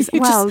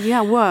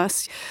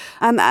 Worse.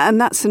 And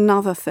that's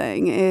another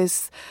thing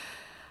is,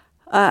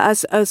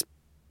 as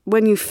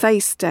when you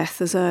face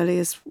death as early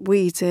as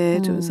we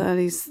did, or as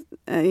early as,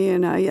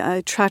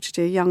 a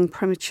tragedy, a young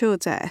premature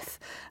death,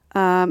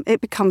 it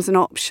becomes an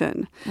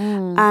option.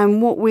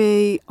 And what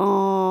we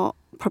are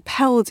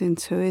propelled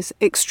into is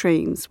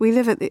extremes. We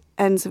live at the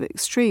ends of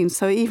extremes.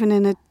 So even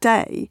in a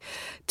day,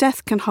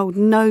 death can hold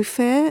no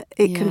fear.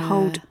 It can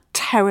hold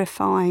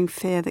terrifying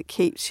fear that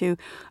keeps you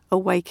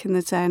awake in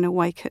the day and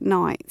awake at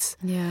night.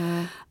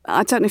 Yeah.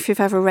 I don't know if you've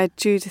ever read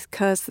Judith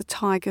Kerr's The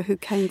Tiger Who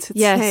Came to Tea.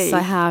 Yes, I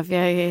have.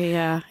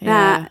 Yeah.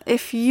 Now,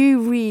 if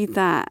you read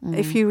that,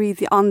 if you read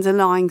the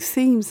underlying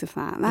themes of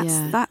that,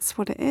 that's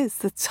what it is.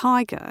 The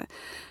tiger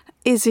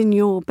is in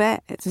your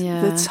bed.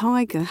 Yeah. The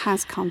tiger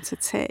has come to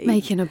tea.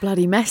 Making a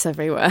bloody mess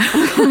everywhere.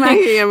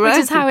 Making a mess.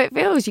 Which is how it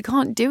feels. You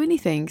can't do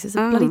anything because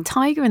there's a bloody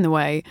tiger in the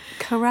way.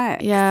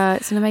 Correct. Yeah,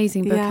 it's an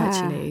amazing book,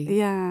 actually.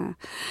 Yeah.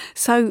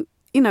 So,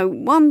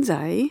 one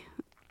day,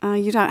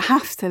 you don't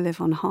have to live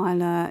on high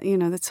alert.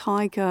 The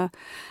tiger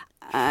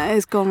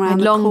has gone around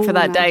the corner. I long for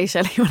that day,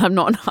 Shelley, when I'm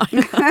not on high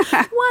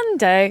alert. One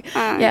day.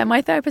 Yeah,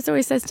 my therapist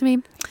always says to me,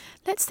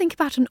 let's think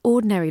about an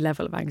ordinary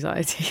level of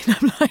anxiety. And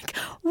I'm like,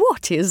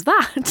 what is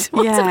that?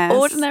 What's an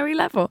ordinary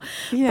level?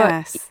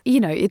 Yes.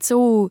 But, it's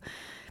all,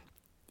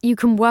 you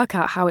can work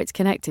out how it's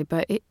connected,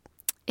 but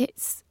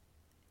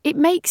it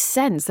makes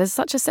sense. There's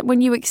such a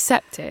when you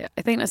accept it.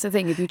 I think that's the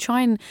thing. If you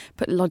try and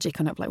put logic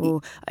on it, like,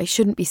 well, I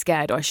shouldn't be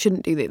scared, or I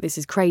shouldn't do that. This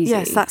is crazy.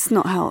 Yes, that's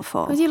not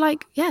helpful. Because you're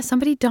like, yeah,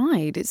 somebody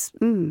died. It's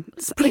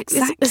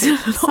exactly it's a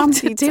lot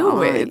somebody to deal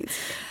died. with.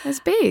 It's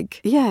big.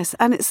 Yes,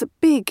 and it's a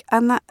big,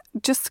 and that,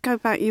 just to go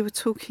back, you were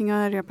talking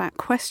earlier about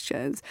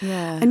questions,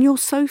 and you're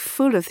so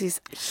full of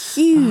these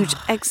huge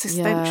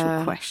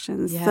existential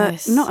questions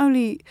that not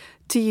only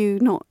do you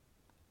not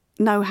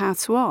know how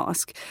to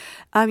ask,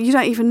 you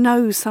don't even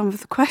know some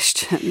of the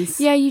questions.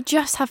 Yeah, you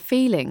just have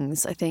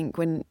feelings, I think,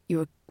 when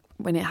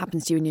it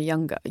happens to you when you're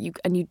younger,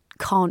 you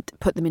can't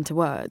put them into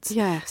words.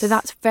 Yes. So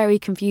that's very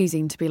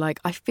confusing to be like,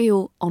 I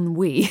feel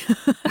ennui.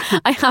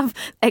 I have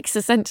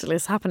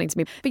existentialists happening to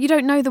me. But you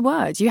don't know the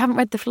words. You haven't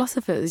read the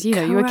philosophers. You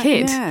know, you're a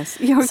kid. Yes,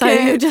 you're a so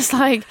kid. You're just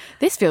like,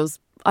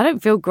 I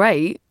don't feel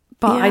great.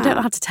 But I don't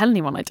know how to tell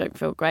anyone I don't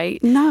feel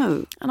great.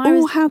 No.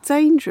 And how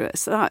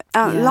dangerous. Life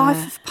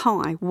of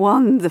Pi,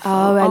 wonderful.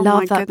 Oh, I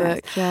love that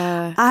goodness. book,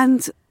 yeah.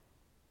 And,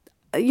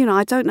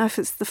 I don't know if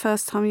it's the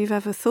first time you've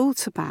ever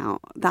thought about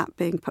that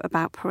being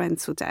about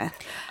parental death.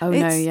 Oh,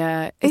 no,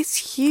 yeah.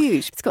 It's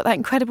huge. It's got that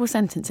incredible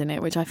sentence in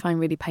it, which I find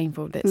really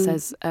painful. That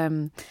says,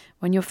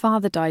 when your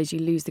father dies, you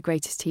lose the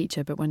greatest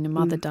teacher, but when your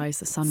mother dies,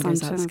 the sun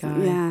goes out the sky.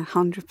 Yeah,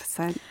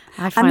 100%.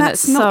 I find and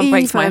that's not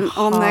breaks my even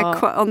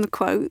heart. on the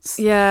quotes.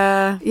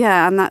 Yeah.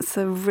 Yeah, and that's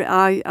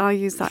I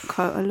use that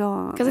quote a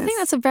lot. Because I think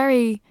that's a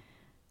very...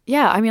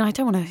 Yeah, I mean, I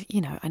don't want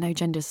to... I know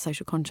gender's a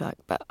social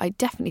construct, but I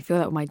definitely feel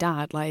that with my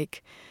dad.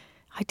 Like,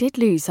 I did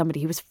lose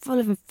somebody who was full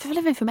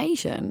of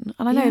information.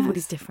 And I know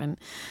everybody's different.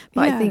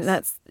 But I think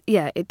that's...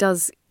 Yeah, it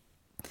does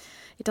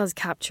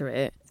capture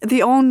it.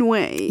 The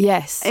ennui.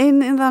 Yes. In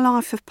the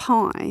Life of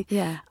Pi,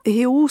 yeah,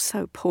 he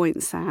also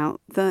points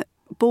out that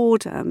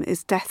boredom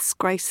is death's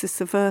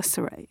greatest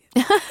adversary.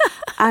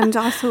 And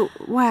I thought,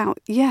 wow,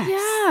 yes.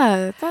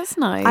 Yeah, that's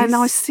nice. And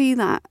I see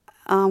that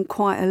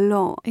quite a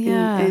lot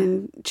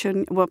in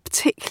children, well,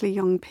 particularly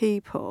young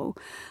people.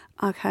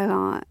 Okay,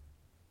 like,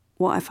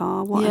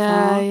 whatever.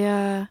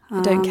 Yeah.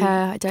 I don't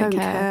care. Don't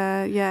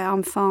care. Yeah,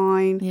 I'm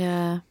fine.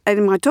 Yeah. And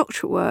in my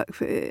doctorate work,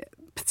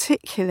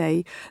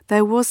 particularly,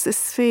 there was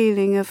this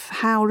feeling of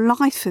how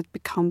life had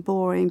become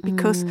boring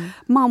because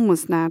Mum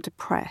was now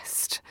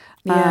depressed.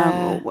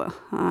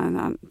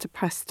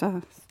 Depressed,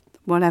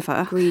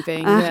 whatever.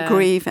 Grieving.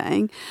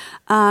 Grieving.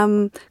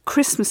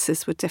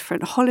 Christmases were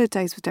different.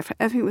 Holidays were different.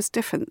 Everything was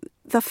different.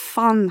 The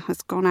fun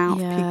has gone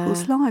out of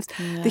people's lives.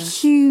 Yeah. The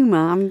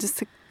humour, I mean,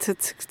 just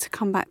to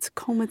come back to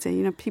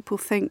comedy, people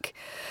think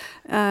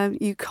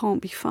you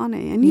can't be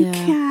funny, and you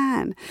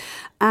can.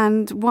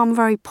 And one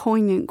very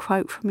poignant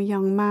quote from a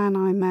young man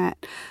I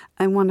met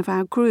in one of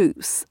our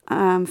groups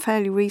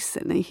fairly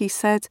recently, he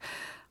said,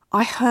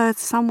 I heard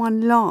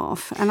someone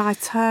laugh and I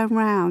turned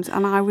round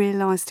and I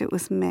realised it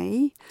was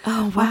me.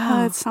 Oh, wow. I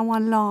heard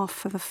someone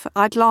laugh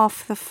I'd laughed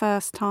for the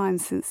first time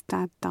since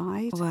Dad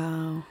died.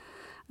 Wow.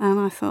 And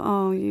I thought,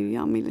 oh, you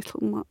yummy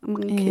little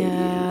monkey,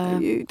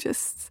 you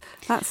just,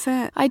 that's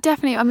it.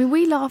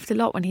 We laughed a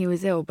lot when he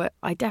was ill, but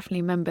I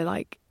definitely remember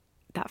like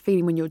that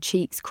feeling when your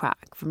cheeks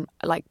crack from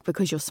like,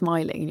 because you're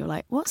smiling and you're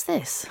like, what's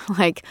this?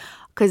 Like,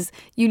 because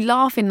you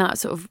laugh in that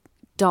sort of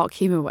dark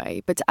humour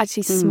way, but to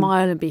actually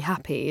smile and be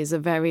happy is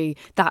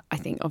that I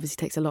think obviously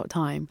takes a lot of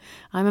time.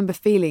 I remember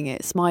feeling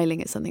it,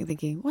 smiling at something,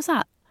 thinking, what's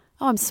that?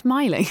 Oh, I'm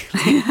smiling.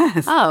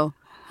 Yes. Oh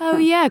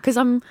yeah, because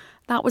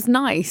that was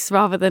nice,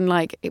 rather than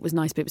like it was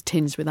nice but it was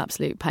tinged with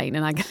absolute pain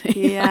and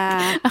agony.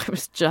 Yeah. That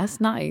was just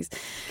nice.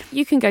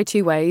 You can go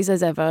two ways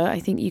as ever. I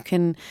think you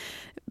can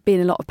be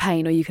in a lot of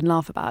pain or you can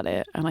laugh about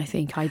it, and I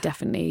think I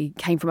definitely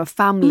came from a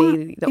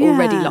family that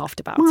already laughed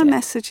about it. My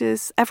message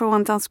is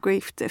everyone does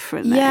grief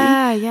differently.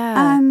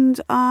 Yeah.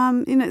 And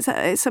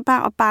it's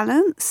about a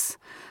balance.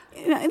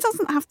 It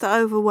doesn't have to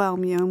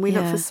overwhelm you, and we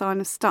look for sign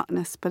of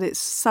stuckness, but it's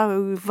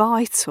so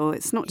vital.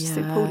 It's not just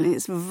important,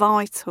 it's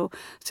vital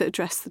to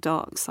address the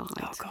dark side.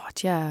 Oh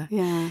God, yeah.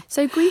 Yeah.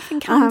 So grief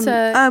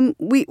encounter.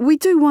 We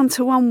do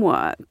one-to-one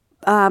work,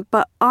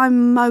 but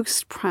I'm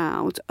most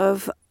proud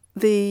of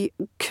the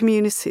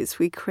communities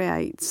we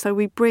create. So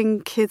we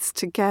bring kids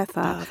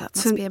together. Oh, that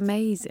must be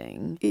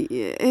amazing.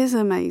 It is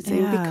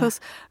amazing because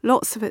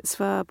lots of it's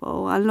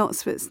verbal and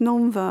lots of it's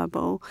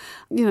non-verbal.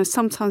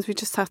 Sometimes we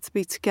just have to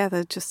be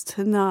together just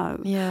to know.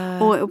 Yeah.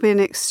 Or it'll be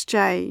an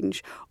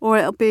exchange, or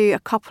it'll be a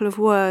couple of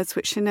words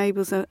which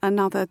enables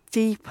another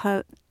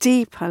deeper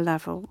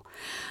level.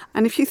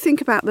 And if you think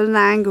about the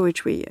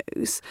language we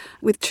use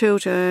with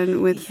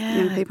children, with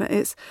young people,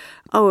 it's,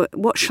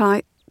 what shall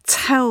I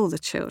tell the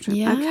children?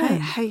 Yeah. Okay,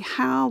 hey,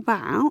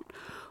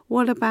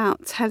 what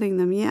about telling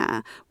them?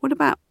 Yeah. What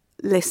about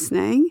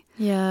listening?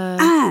 Yeah.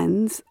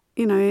 And,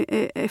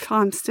 if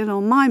I'm still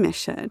on my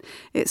mission,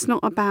 it's not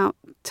about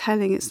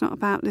telling, it's not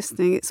about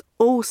listening, it's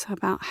also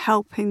about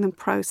helping them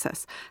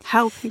process,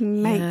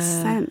 helping make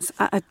sense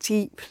at a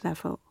deep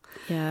level.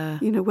 Yeah.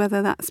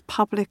 Whether that's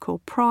public or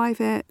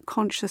private,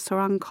 conscious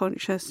or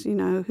unconscious,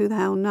 who the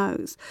hell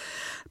knows.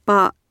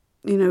 But,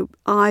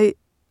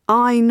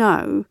 I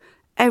know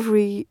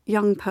every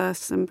young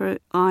person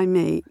I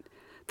meet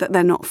that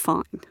they're not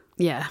fine.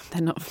 Yeah,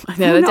 they're not.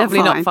 They're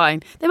definitely not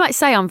fine. They might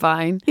say I'm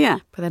fine. Yeah,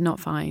 but they're not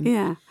fine.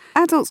 Yeah,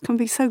 adults can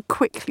be so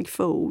quickly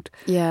fooled.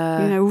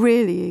 Yeah, you know,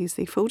 really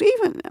easily fooled.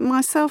 Even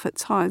myself at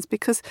times,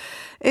 because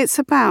it's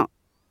about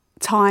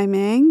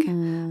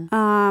timing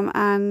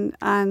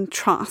and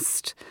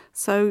trust.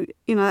 So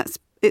you know,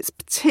 it's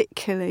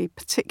particularly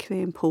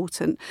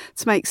important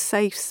to make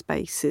safe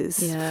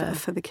spaces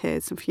for the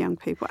kids and for young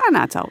people and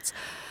adults.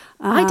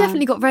 I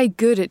definitely got very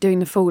good at doing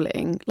the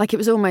fooling. Like it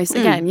was almost,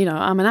 again, you know,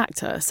 I'm an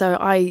actor. So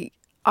I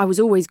was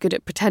always good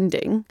at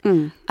pretending.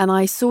 And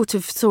I sort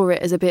of saw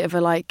it as a bit of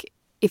a like,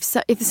 if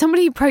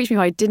somebody approached me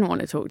who I didn't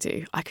want to talk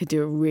to, I could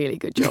do a really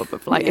good job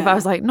of like, if I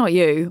was like, not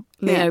you,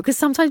 you know, because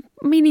sometimes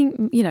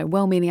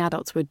well-meaning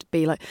adults would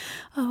be like,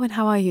 oh, and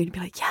how are you? And you'd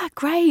be like, yeah,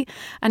 great.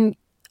 And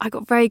I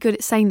got very good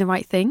at saying the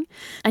right thing.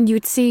 And you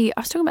would see, I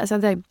was talking about this the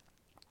other day,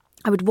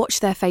 I would watch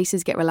their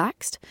faces get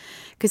relaxed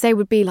because they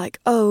would be like,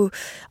 oh,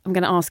 I'm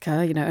going to ask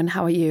her, you know, and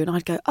how are you? And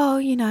I'd go, oh,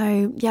 you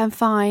know, yeah, I'm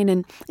fine.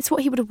 And it's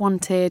what he would have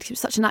wanted. He was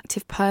such an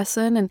active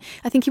person. And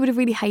I think he would have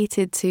really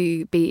hated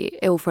to be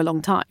ill for a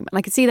long time. And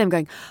I could see them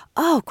going,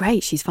 oh,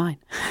 great, she's fine.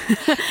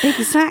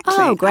 Exactly.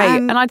 Oh, great.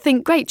 And I'd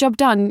think, great, job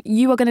done.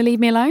 You are going to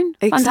leave me alone?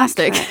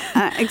 Exactly.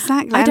 Fantastic.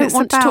 Exactly. I don't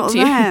want to talk to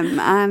you. Them.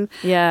 And,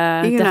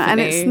 yeah, you know,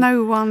 definitely. and it's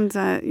no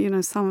wonder, you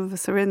know, some of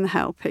us are in the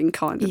helping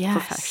kind of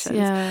professions.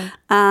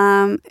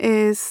 Yeah.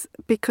 Is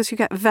because you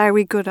get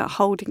very good at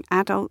holding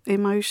adult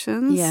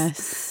emotions.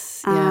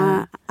 Yes.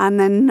 And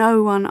then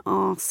no one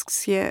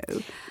asks you.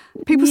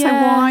 People say,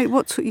 why?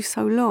 What took you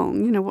so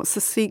long? You know, what's the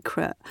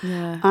secret?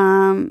 Yeah.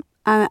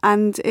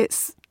 And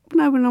it's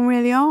no one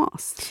really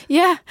asked.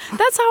 Yeah,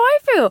 that's how I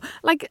feel.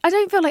 Like, I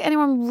don't feel like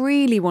anyone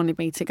really wanted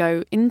me to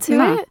go into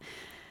it.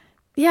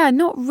 Yeah,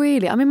 not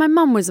really. I mean, my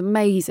mum was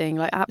amazing,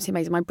 like absolutely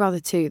amazing. My brother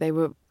too. They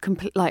were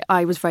complete. Like,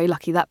 I was very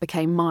lucky. That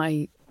became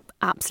my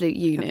absolute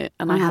unit,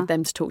 and I had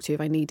them to talk to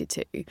if I needed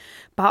to.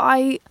 But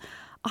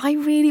I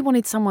really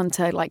wanted someone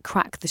to like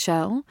crack the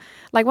shell.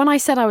 Like when I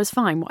said I was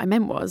fine, what I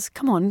meant was,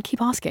 come on,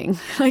 keep asking.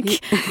 Like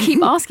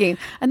keep asking.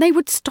 And they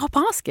would stop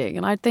asking,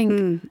 and I'd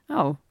think,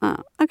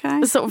 okay.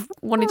 I sort of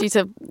wanted you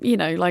to, you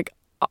know, like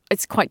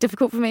it's quite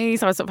difficult for me,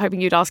 so I was sort of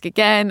hoping you'd ask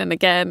again and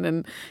again.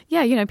 And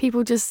yeah, you know,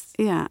 people just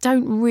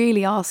don't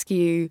really ask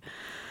you.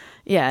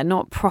 Yeah,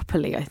 not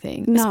properly, I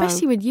think. No.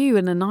 Especially when you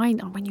were 9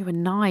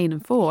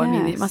 and 4. Yes. I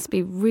mean, it must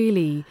be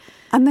really...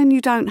 And then you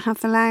don't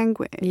have the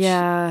language.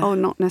 Yeah. Or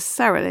not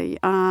necessarily.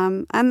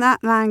 And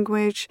that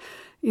language,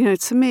 you know,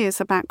 to me is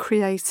about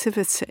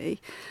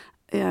creativity.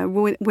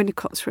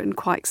 Winnicott's written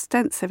quite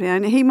extensively,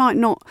 and he might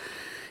not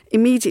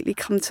immediately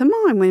come to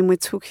mind when we're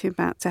talking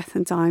about death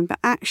and dying, but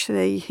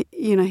actually,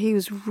 you know, he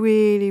was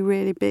really,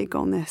 really big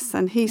on this.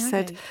 And he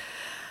said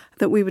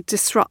that we were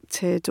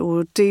disrupted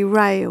or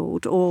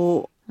derailed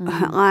or...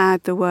 I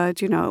add the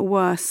word, you know, at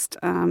worst,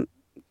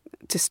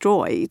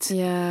 destroyed.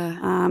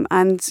 Yeah.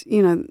 And,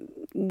 you know,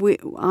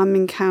 I'm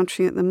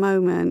encountering at the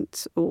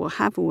moment, or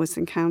have always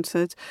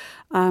encountered,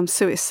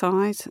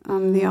 suicide,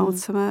 the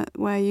ultimate,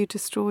 where you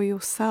destroy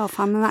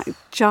yourself. I mean, that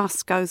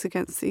just goes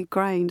against the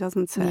grain,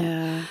 doesn't it?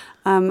 Yeah.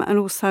 And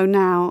also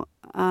now,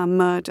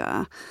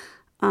 murder.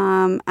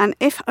 And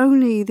if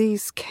only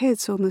these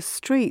kids on the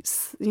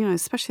streets, you know,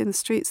 especially in the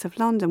streets of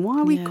London, why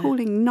are we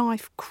calling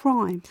knife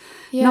crime?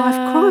 Yeah. Knife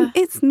crime?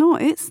 It's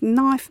not. It's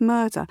knife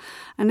murder.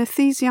 And if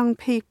these young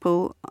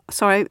people,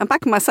 sorry, I'm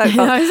back on my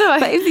soapbox,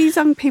 but if these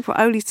young people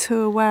are only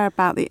too aware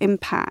about the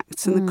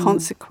impact and the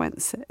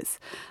consequences,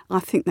 I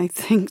think they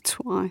think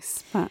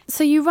twice. But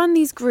so you run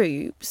these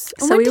groups.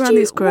 So we run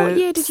these groups. What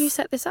year did you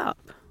set this up?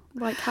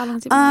 Like, how long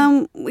has it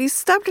been? We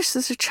established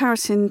as a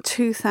charity in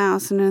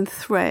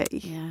 2003.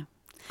 Yeah.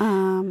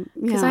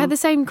 Because I had the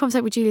same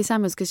concept with Julia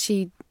Sammers, because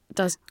she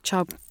does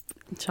Child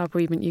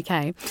Bereavement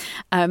UK,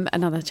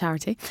 another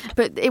charity.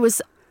 But it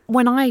was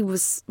when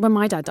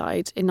my dad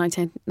died in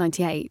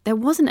 1998, there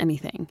wasn't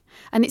anything.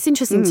 And it's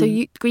interesting. So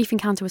Grief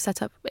Encounter was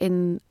set up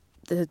in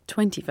the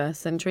 21st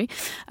century.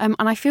 And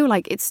I feel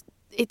like it's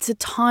a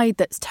tide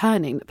that's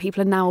turning, that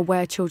people are now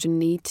aware children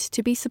need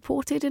to be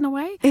supported in a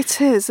way. It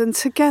is, and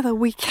together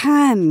we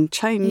can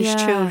change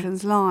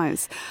children's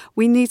lives.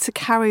 We need to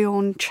carry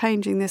on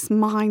changing this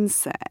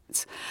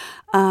mindset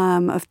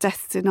of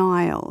death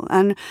denial.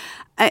 And,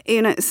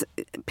 you know,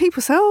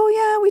 people say, oh,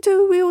 yeah, we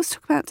do. We always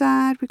talk about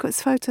Dad. We've got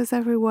his photos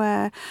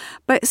everywhere.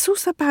 But it's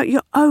also about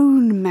your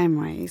own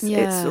memories.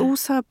 Yeah. It's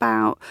also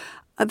about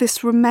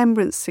this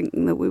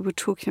remembrancing that we were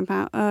talking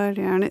about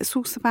earlier. And it's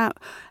also about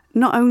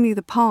not only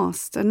the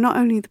past and not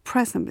only the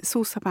present, but it's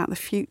also about the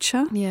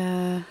future.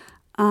 Yeah.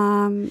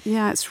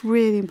 It's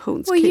really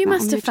important to keep that on the agenda. Well, you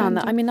must have found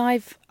that. I mean, I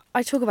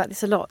talk about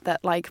this a lot,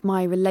 that like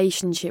my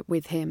relationship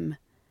with him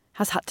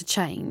has had to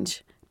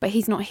change, but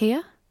he's not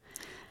here.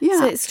 Yeah.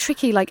 So it's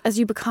tricky, like as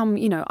you become,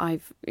 you know,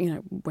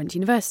 went to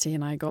university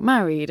and I got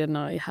married and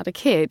I had a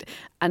kid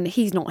and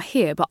he's not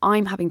here, but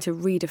I'm having to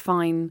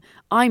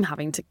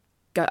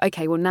go,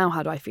 okay, well, now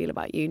how do I feel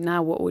about you?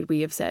 Now what would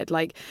we have said?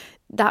 Like,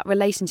 that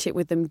relationship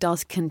with them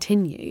does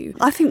continue.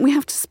 I think we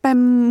have to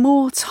spend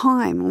more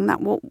time on that,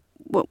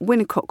 what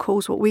Winnicott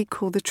calls what we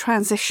call the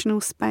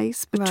transitional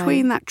space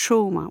between that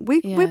trauma.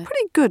 We're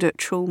pretty good at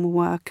trauma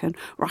work and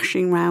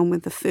rushing around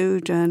with the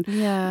food and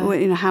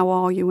how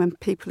are you when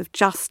people have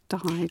just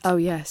died. Oh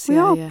yes, we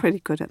are pretty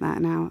good at that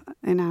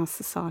in our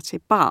society.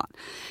 But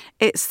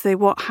it's the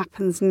what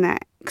happens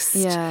next.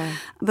 Yeah.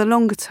 The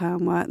longer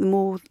term work, the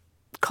more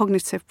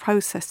cognitive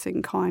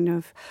processing kind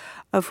of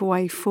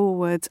way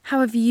forward.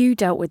 How have you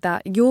dealt with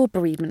that? Your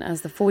bereavement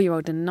as the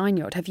 4-year-old and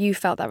 9-year-old. Have you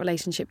felt that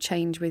relationship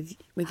change with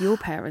your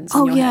parents?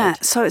 Oh yeah.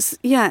 So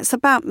it's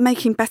about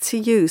making better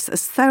use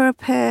as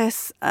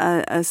therapists,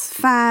 as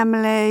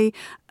family,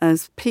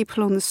 as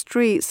people on the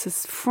streets,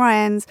 as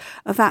friends,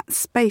 of that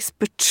space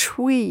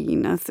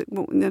between, of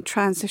the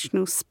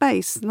transitional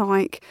space.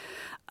 Like,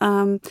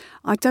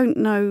 I don't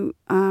know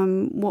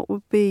what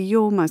would be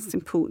your most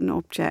important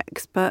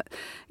objects, but,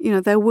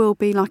 there will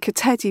be like a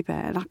teddy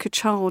bear, like a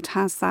child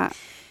has that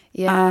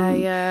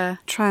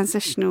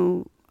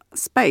transitional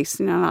space,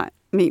 like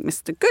meet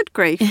Mr.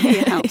 Goodgrief, he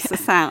helps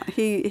us out.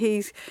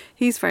 He's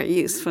very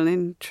useful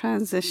in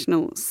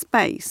transitional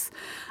space,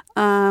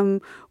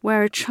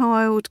 where a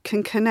child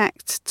can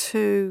connect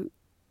to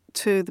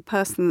the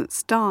person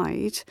that's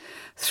died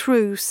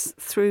through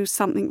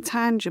something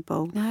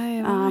tangible.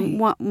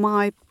 What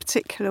my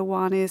particular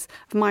one is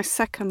my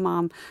second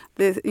mum.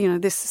 This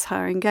is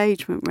her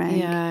engagement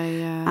ring.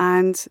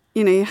 And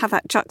you have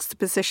that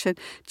juxtaposition.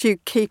 Do you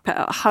keep it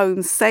at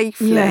home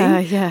safely,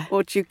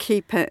 or do you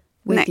keep it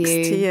next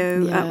to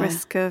you at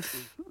risk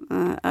of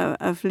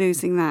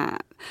losing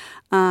that?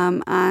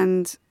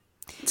 And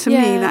to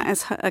me, that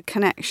is a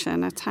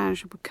connection, a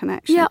tangible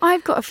connection. Yeah,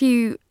 I've got a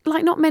few,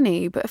 like not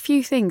many, but a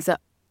few things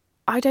that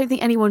I don't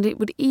think anyone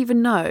would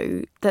even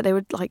know that they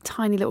were like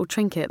tiny little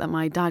trinket that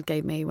my dad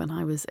gave me when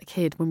I was a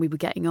kid when we were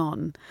getting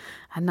on.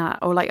 And that,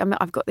 or like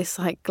I've got this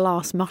like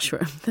glass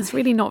mushroom that's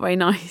really not very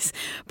nice.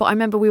 But I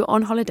remember we were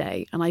on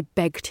holiday and I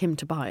begged him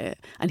to buy it.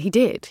 And he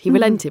did. He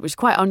relented, which is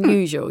quite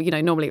unusual.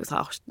 Normally it was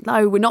like, oh,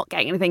 no, we're not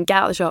getting anything, get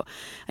out of the shop.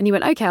 And he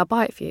went, okay, I'll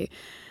buy it for you.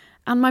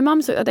 And my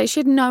mum said that she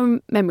had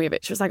no memory of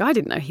it. She was like, I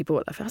didn't know he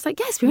bought that. I was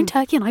like, yes, we were in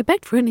Turkey and I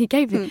begged for it and he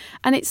gave it.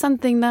 And it's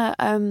something that,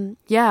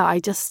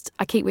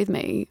 I keep with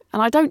me.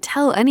 And I don't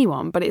tell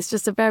anyone, but it's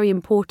just a very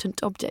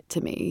important object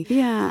to me.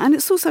 Yeah, and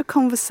it's also a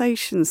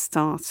conversation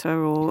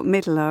starter or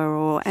middler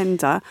or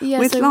ender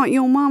with like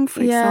your mum,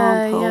 for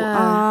example.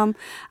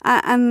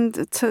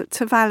 And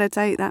to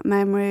validate that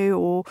memory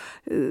or,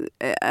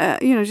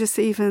 just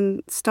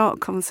even start a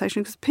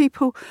conversation. Because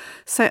people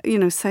say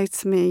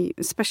to me,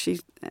 especially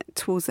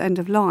towards the end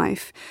of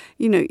life,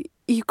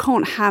 you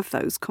can't have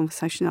those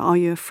conversations. Are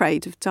you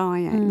afraid of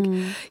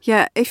dying?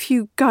 Yeah, if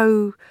you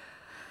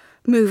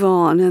move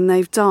on and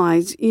they've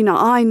died,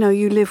 I know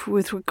you live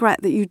with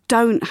regret that you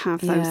don't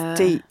have those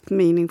deep,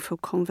 meaningful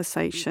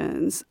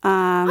conversations.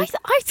 I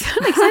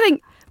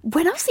think,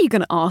 when else are you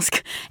going to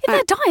ask? If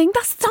they're dying,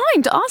 that's the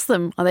time to ask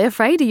them. Are they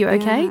afraid? Are you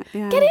okay?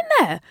 Get in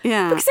there.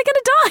 Yeah. Because they're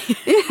going to die.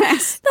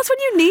 Yes. That's when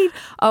you need...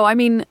 Oh, I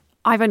mean...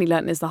 I've only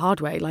learnt this the hard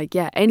way.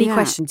 Any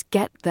questions,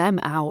 get them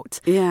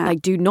out. Yeah.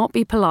 Do not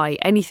be polite.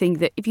 Anything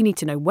that, if you need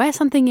to know where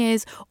something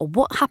is or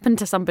what happened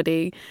to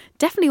somebody,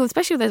 definitely,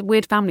 especially with there's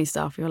weird family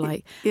stuff, you're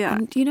like,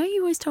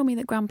 you always told me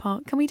that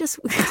Grandpa, can we just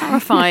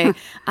clarify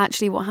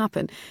actually what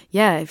happened?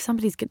 Yeah, if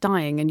somebody's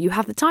dying and you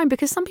have the time,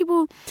 because some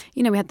people,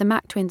 we had the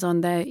Mac twins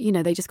on there,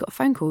 they just got a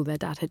phone call, their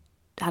dad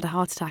had a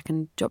heart attack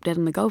and dropped dead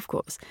on the golf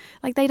course.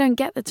 They don't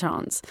get the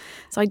chance.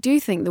 So I do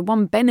think the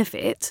one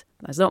benefit,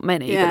 there's not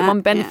many, but the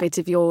one benefit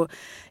if your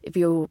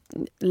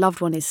loved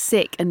one is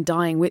sick and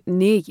dying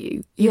near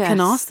you, you can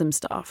ask them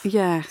stuff.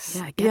 Yes.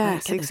 Yeah, get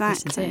exactly. those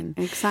questions in.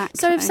 Exactly.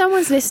 So if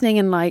someone's listening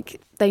and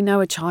they know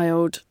a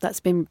child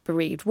that's been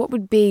bereaved, what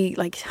would be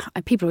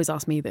people always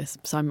ask me this,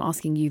 so I'm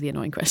asking you the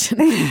annoying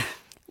question.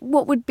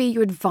 What would be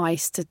your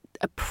advice to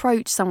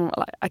approach someone,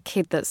 like a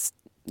kid that's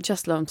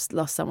just lost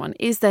someone?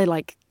 Is there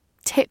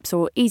tips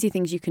or easy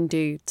things you can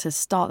do to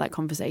start that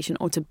conversation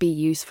or to be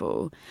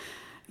useful?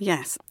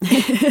 Yes.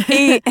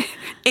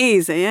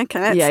 Easy. Okay,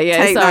 let's take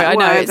Sorry, that I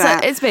know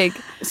word it's big.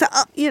 So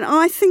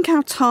I think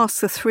our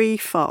tasks are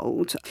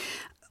threefold.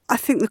 I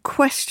think the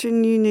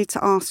question you need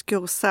to ask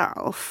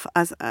yourself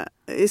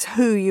is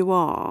who you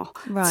are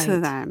to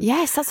them.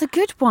 Yes, that's a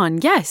good one.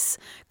 Yes,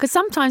 because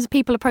sometimes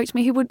people approach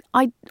me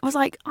I was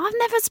like, I've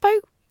never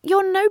spoke.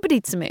 You're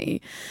nobody to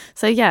me.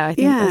 So, I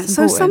think that's important.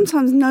 So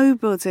sometimes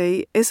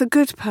nobody is a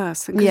good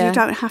person because you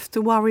don't have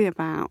to worry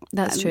about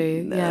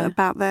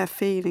about their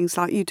feelings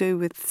like you do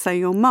with, say,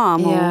 your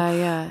mum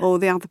or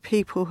the other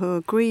people who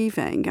are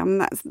grieving. I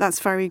mean, that's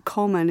very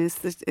common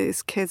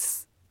is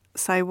kids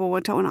say, well,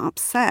 I don't want to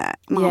upset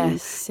mum,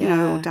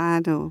 or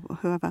dad or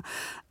whoever.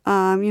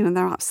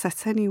 They're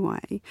upset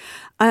anyway.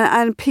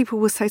 And people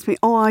will say to me,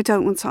 oh, I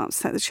don't want to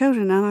upset the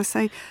children. And I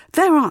say,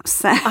 they're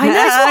upset. I know,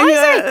 that's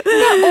what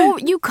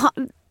I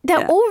say.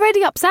 They're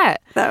already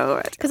upset. They're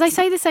already because I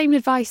say the same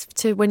advice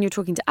to when you're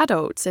talking to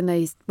adults. And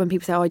when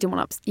people say, oh, I didn't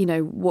want to,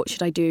 what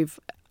should I do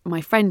if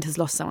my friend has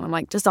lost someone? I'm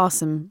like, just ask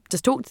them,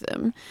 just talk to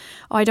them.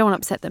 Oh, I don't want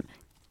to upset them.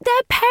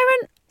 Their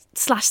parent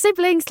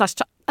 /sibling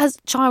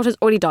 /child has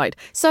already died.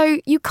 So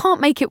you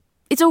can't make it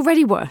it's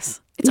already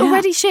worse. It's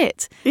already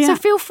shit. Yeah. So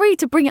feel free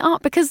to bring it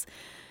up because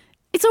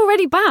it's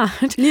already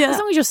bad. Yeah. As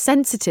long as you're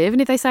sensitive,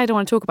 and if they say I don't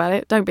want to talk about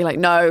it, don't be like,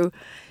 no,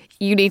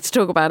 you need to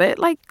talk about it.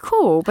 Like,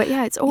 cool. But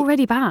yeah, it's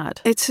already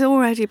bad. It's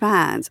already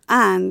bad.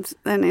 And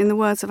then in the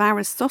words of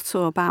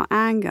Aristotle about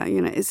anger,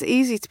 it's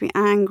easy to be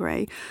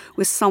angry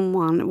with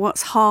someone.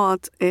 What's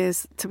hard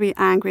is to be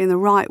angry in the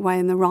right way,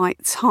 in the right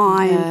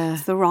time,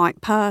 to the right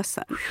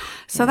person.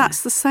 So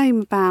that's the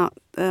same about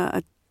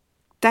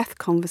death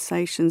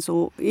conversations,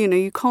 or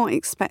you can't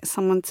expect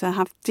someone to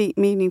have deep,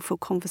 meaningful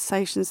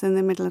conversations in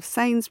the middle of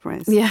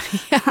Sainsbury's. Yes.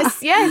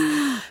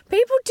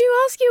 People do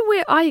ask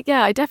you.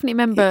 I definitely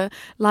remember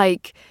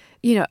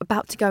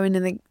about to go in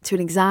to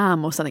an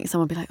exam or something.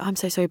 Someone would be like, "I'm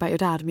so sorry about your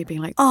dad," and me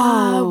being like,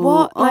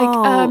 "What?"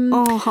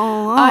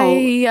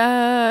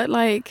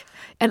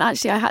 And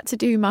actually, I had to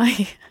do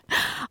my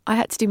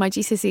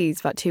GCSEs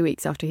about 2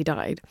 weeks after he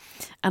died,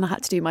 and I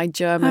had to do my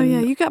German. Oh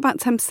yeah, you get about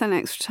 10%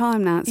 extra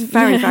time now. It's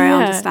very, very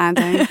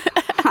understanding.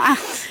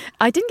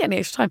 I didn't get any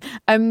extra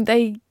time.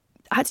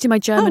 I had to do my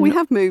German. Oh, we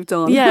have moved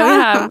on. Yeah, we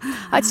have.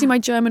 I had to do my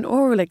German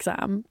oral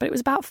exam, but it was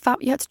about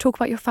you had to talk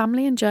about your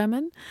family in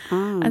German.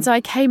 Oh. And so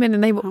I came in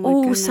and they were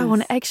all so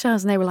on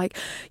eggshells, and they were like,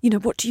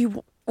 what do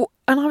you...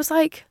 And I was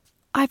like,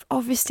 I've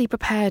obviously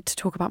prepared to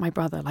talk about my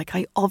brother. Like,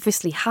 I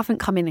obviously haven't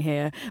come in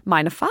here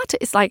meine Vater.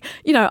 It's like,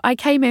 I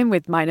came in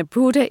with meine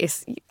Bruder.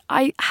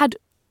 I had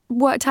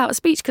worked out a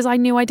speech because I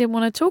knew I didn't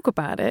want to talk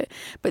about it.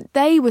 But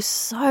they were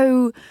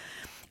so...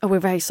 Oh, we're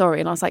very sorry.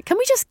 And I was like, can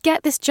we just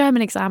get this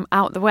German exam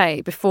out the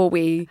way before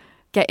we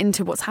get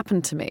into what's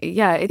happened to me?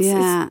 Yeah, it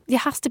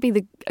has to be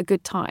a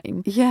good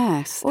time.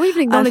 Yes. Or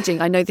even acknowledging,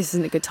 I know this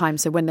isn't a good time,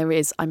 so when there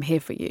is, I'm here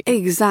for you.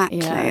 Exactly.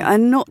 Yeah.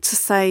 And not to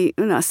say,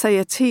 say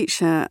a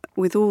teacher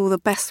with all the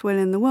best will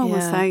in the world will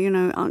say,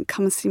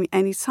 come and see me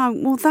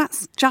anytime. Well,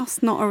 that's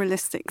just not a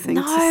realistic thing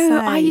to say. No,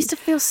 I used to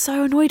feel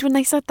so annoyed when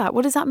they said that.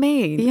 What does that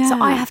mean? Yeah.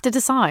 So I have to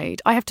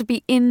decide. I have to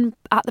be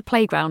at the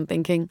playground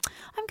thinking,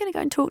 I'm going to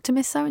go and talk to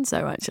Miss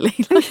So-and-so, actually.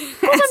 Of course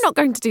I'm not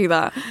going to do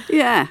that.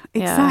 Yeah,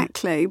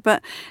 exactly.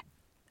 But...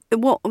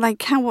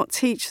 what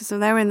teachers are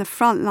there in the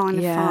front line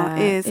of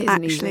is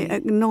actually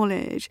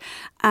acknowledge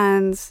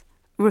and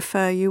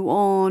refer you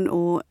on,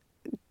 or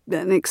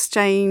an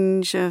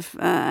exchange of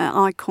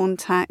eye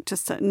contact,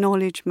 just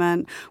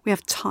acknowledgement. We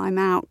have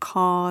timeout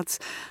cards.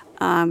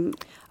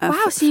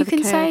 Wow, so you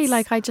can say,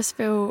 like, I just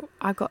feel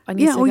I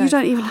need to go. You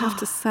don't even have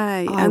to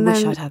say. I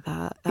wish I'd had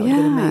that. That would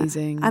have been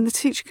amazing. And the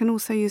teacher can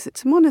also use it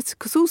to monitor,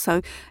 because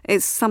also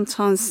it's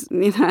sometimes,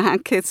 how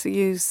kids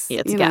use...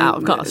 Yeah, to get out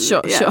of class,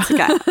 sure.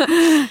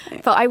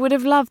 But I would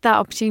have loved that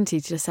opportunity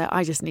to just say,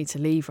 I just need to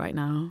leave right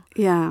now.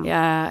 Yeah.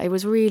 Yeah, it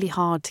was really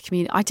hard to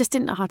communicate. I just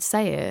didn't know how to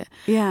say it.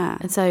 Yeah.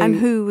 And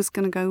who was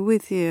going to go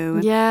with you.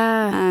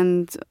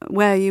 And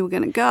where you were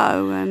going to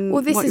go. And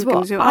well, this is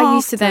what I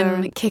used to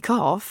then kick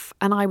off,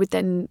 and I would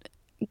then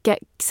get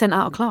sent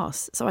out of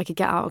class so I could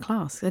get out of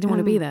class. I didn't want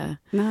to be there.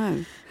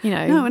 No.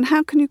 No, and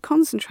how can you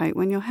concentrate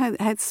when your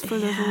head's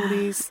full of all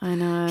these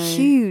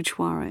huge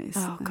worries?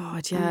 Oh,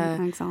 God, yeah.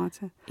 And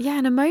anxiety. Yeah,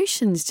 and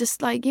emotions,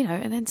 just like,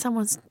 and then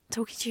someone's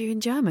talking to you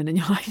in German and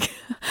you're like,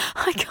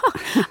 I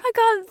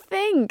can't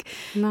think.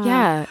 No.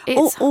 Yeah.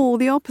 Or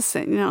the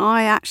opposite.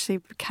 I actually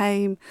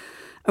became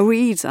a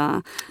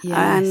reader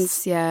and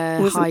was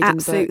an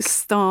absolute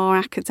star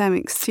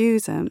academic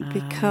student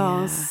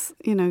because,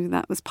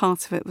 that was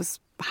part of it, was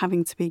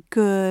having to be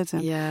good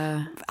and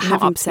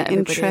having to be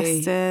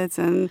interested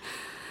and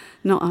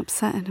not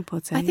upset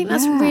anybody. I think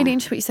that's really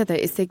interesting what you said there.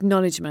 It's the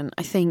acknowledgement.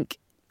 I think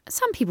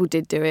some people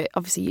did do it.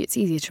 Obviously, it's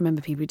easier to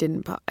remember people who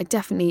didn't, but I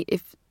definitely,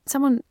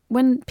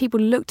 when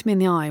people looked me in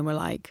the eye and were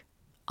like,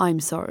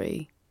 I'm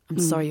sorry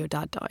your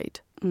dad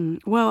died.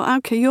 Well,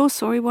 okay, you're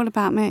sorry. What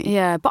about me?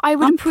 Yeah, but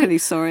I'm pretty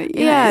sorry.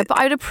 Yeah, but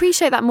I would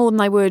appreciate that more than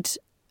I would.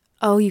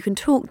 Oh, you can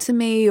talk to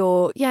me,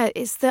 or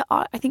it's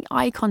I think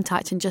eye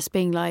contact and just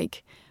being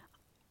like,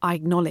 I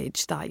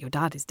acknowledge that your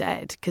dad is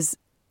dead, because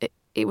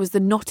it was the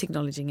not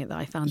acknowledging it that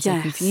I found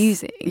so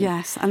confusing.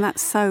 Yes, and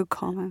that's so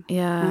common.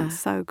 Yeah, that's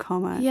so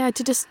common. Yeah,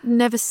 to just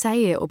never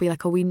say it or be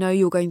like, oh, we know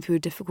you're going through a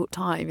difficult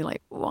time. You're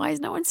like, why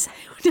is no one saying?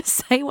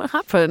 Just say what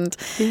happened.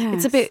 Yes.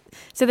 It's a bit.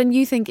 So then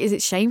you think, is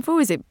it shameful?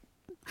 Is it?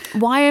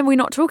 Why are we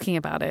not talking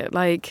about it?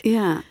 Like,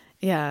 yeah.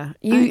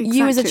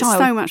 You as a child,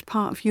 it's so much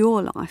part of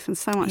your life and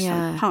so much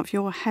part of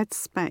your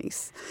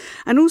headspace,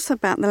 and also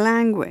about the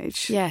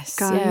language. Yes,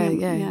 going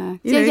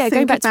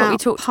back to what we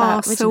talked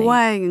about. Passed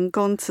away and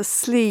gone to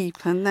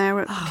sleep, and they're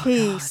at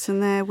peace,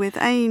 and they're with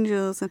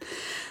angels and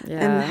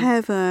in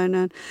heaven.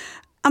 And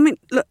I mean,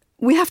 look,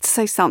 we have to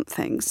say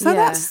something. So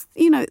that's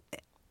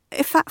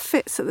if that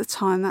fits at the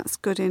time, that's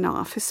good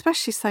enough,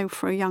 especially, say,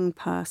 for a young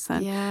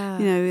person. Yeah.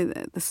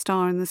 The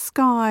star in the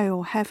sky,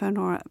 or heaven,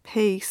 or at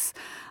peace.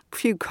 A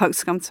few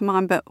quotes come to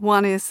mind, but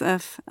one is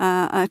of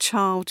a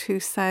child who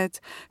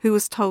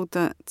was told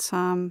that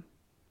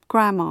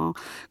Grandma.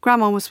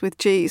 Grandma was with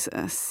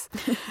Jesus.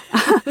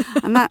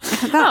 And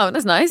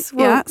that's nice.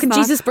 Well, yeah, can nice.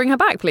 Jesus bring her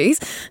back, please?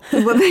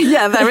 Well,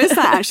 yeah, there is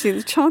that actually.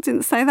 The child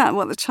didn't say that.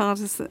 What the child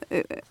is,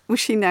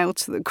 was she nailed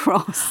to the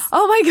cross?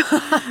 Oh my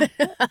God.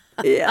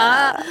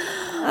 Yeah.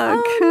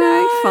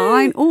 Okay,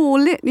 fine. Or,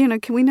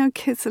 we know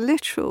kids are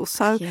literal.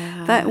 So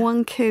that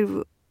one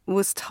kid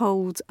was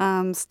told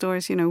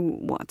stories,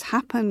 what had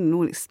happened and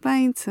all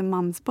explained to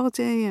mum's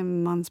body,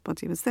 and mum's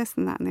body was this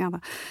and that and the other.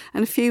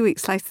 And a few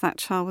weeks later, that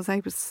child was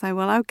able to say,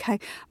 well, okay,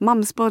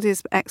 mum's body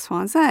is X,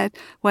 Y, and Z.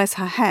 Where's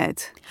her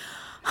head?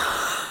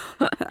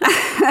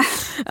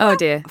 Oh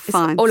dear.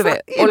 Fine. All of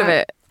it.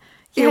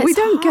 Yeah, we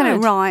don't get it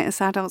hard. right as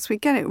adults. We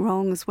get it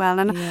wrong as well.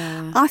 And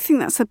I think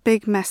that's a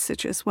big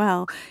message as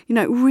well.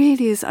 It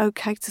really is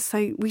okay to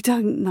say we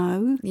don't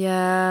know.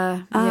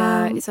 Yeah.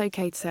 It's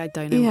okay to say I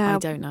don't know. Yeah, I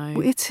don't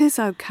know. It is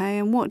okay.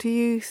 And what do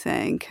you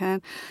think?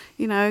 And,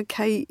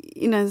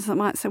 some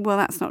might say, well,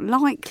 that's not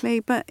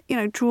likely. But,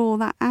 draw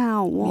that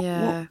out.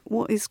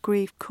 What is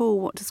grief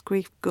called? What does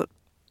grief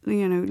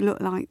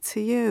look like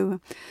to you?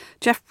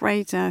 Jeff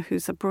Brader,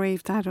 who's a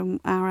bereaved dad and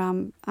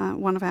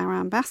one of our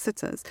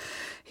ambassadors,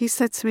 he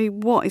said to me,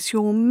 what is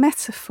your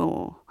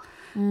metaphor,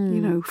 for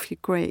your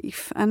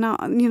grief? And,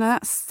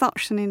 that's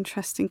such an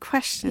interesting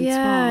question to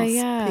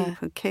ask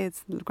people,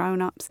 kids,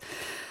 grown-ups.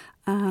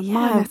 My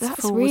metaphor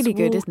that's really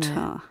good, isn't it?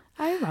 Oh,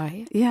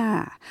 right.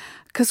 Yeah,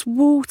 because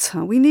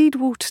we need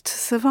water to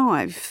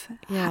survive.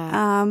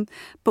 Yeah.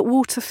 But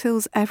water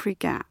fills every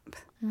gap.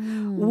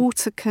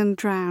 Water can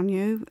drown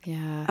you,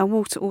 and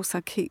water also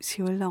keeps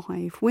you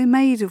alive. We're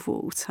made of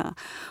water.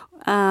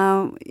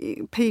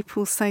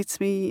 People say to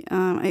me,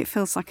 it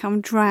feels like I'm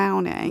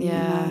drowning.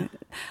 Yeah.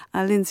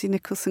 Lindsay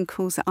Nicholson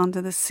calls it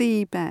under the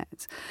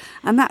seabed.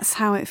 And that's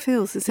how it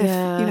feels, as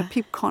if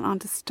people can't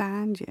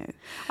understand you.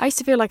 I used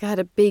to feel like I had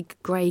a big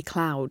grey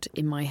cloud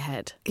in my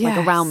head, Yes,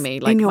 like around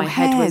me. Like in your my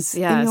head was,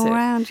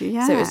 around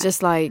you, So it was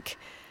just like,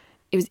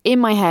 it was in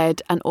my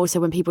head, and also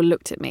when people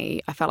looked at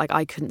me, I felt like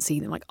I couldn't see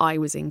them, like I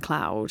was in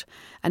cloud.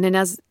 And then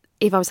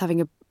if I was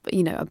having a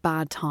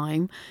bad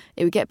time,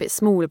 it would get a bit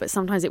smaller, but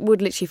sometimes it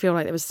would literally feel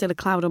like there was still a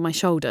cloud on my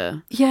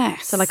shoulder.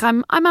 Yes. So like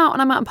I'm out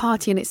and I'm at a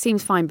party and it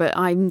seems fine, but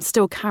I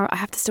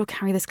have to still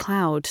carry this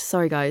cloud.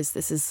 Sorry guys,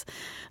 this is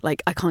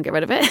like, I can't get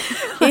rid of it.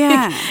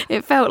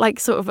 It felt like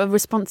sort of a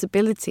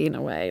responsibility in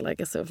a way, like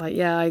a sort of like,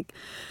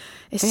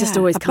 it's just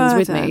always comes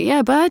with me.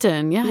 Yeah,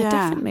 burden. Yeah,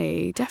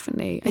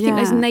 definitely. I think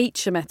those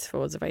nature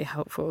metaphors are very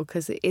helpful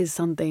because it is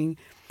something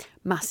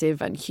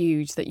massive and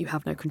huge that you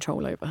have no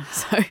control over.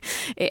 So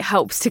it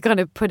helps to kind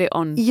of put it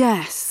on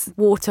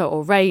water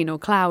or rain or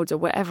clouds or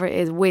whatever it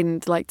is,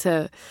 wind,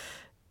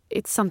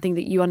 it's something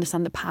that you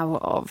understand the power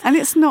of. And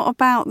it's not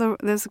about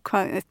there's a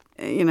quote,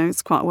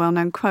 it's quite a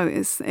well-known quote,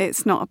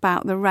 it's not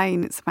about the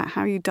rain, it's about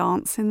how you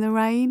dance in the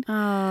rain.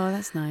 Oh,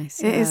 that's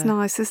nice. It is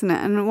nice, isn't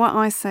it? And what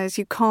I say is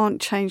you can't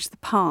change the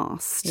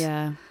past.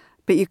 Yeah.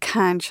 But you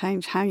can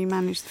change how you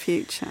manage the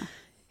future.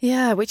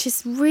 Yeah, which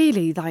is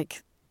really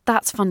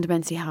that's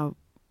fundamentally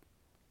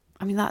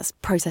that's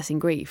processing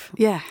grief.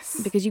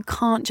 Yes. Because you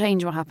can't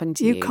change what happened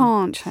to you. You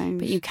can't change.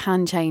 But you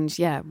can change,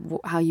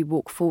 how you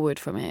walk forward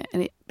from it.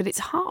 But it's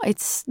hard.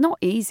 It's not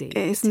easy.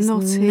 It's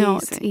not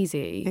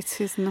easy.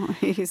 It is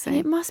not easy. And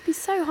it must be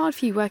so hard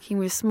for you working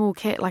with small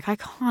kids. Like, I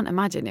can't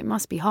imagine. It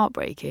must be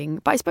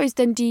heartbreaking. But I suppose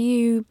then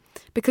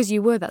because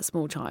you were that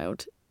small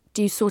child,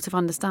 do you sort of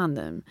understand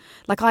them?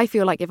 Like, I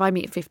feel like if I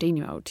meet a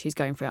 15-year-old who's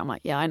going through it, I'm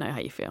like, yeah, I know how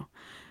you feel.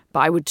 But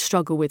I would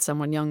struggle with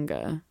someone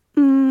younger.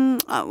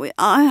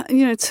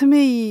 To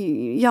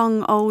me,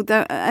 young, old,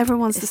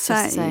 everyone's the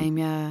same. It's the same,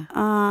 yeah.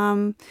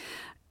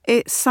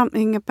 It's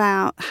something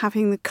about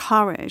having the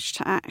courage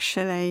to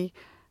actually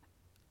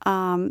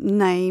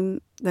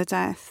name the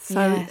death.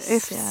 So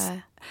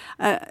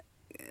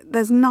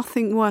there's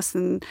nothing worse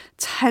than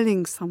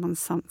telling someone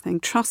something,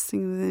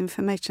 trusting with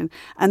information,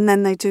 and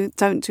then they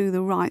don't do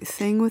the right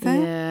thing with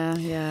it. Yeah,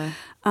 yeah.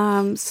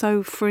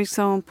 So, for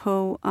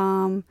example,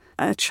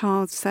 a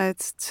child said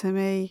to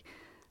me,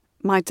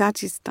 my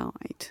daddy's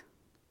died.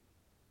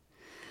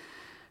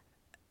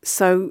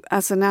 So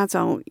as an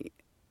adult,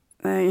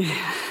 okay,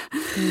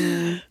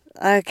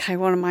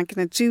 what am I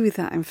going to do with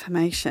that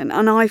information?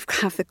 And I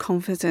have the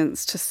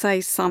confidence to say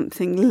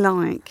something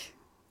like,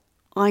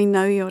 I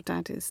know your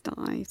dad has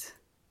died.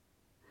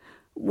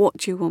 What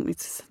do you want me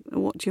to,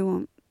 what do you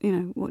want,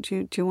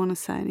 do you want to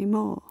say any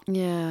more?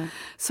 Yeah.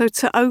 So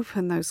to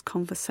open those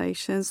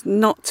conversations,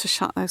 not to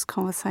shut those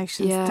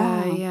conversations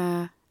down.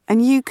 Yeah.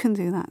 And you can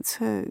do that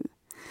too.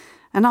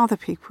 And other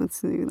people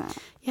to do that.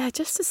 Yeah,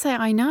 just to say,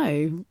 I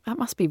know, that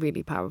must be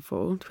really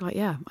powerful. To be like,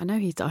 yeah, I know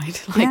he's died.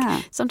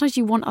 Sometimes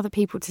you want other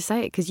people to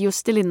say it because you're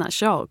still in that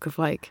shock of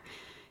like,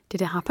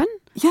 did it happen?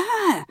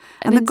 Yeah.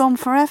 And they're gone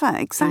forever.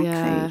 Exactly.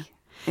 Yeah.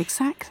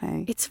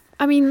 Exactly. It's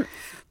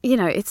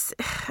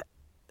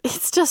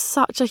just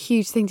such a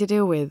huge thing to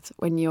deal with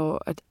when you're,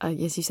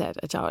 as you said,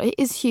 a child. It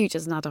is huge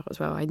as an adult as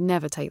well. I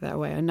never take that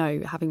away. I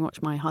know, having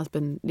watched my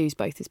husband lose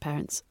both his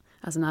parents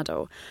as an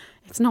adult,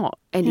 it's not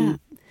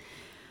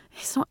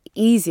it's not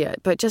easier,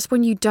 but just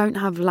when you don't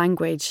have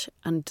language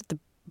and the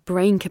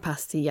brain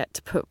capacity yet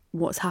to put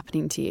what's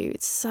happening to you.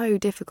 It's so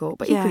difficult.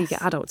 But equally, you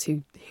get adults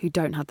who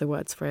don't have the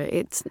words for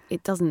it.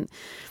 It doesn't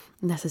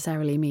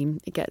necessarily mean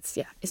it gets,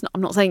 it's not.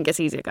 I'm not saying it gets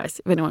easier, guys.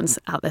 If anyone's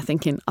out there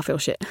thinking I feel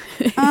shit,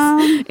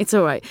 it's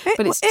all right.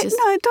 But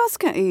it does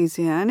get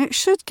easier, and it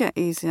should get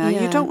easier.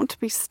 You don't want to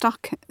be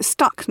stuck.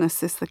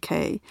 Stuckness is the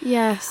key.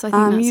 Yes, I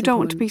think that's you don't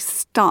want to be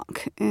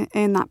stuck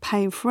in that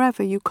pain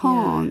forever. You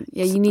can't.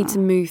 Yeah, you need to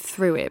move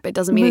through it, but it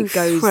doesn't mean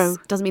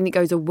it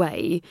goes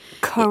away.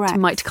 Correct. It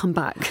might come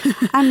back.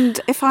 And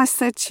if I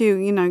said to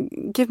you,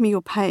 give me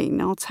your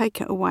pain, I'll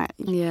take it away.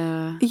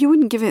 Yeah, you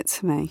wouldn't give it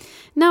to me.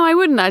 No, I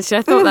wouldn't actually.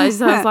 I thought that.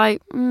 So I was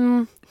like,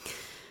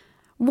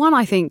 one,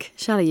 I think,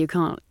 Shelley, you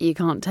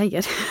can't take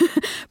it.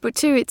 But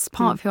two, it's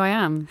part of who I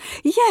am.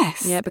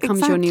 Yes. Yeah, it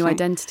becomes your new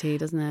identity,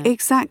 doesn't it?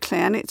 Exactly.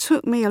 And it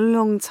took me a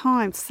long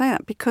time to say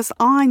that, because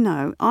I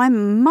know I'm a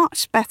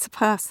much better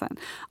person.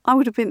 I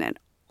would have been an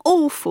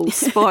awful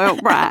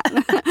spoiled brat.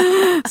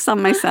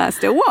 Some may say I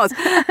still was.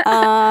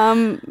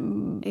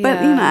 But,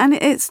 and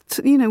it's,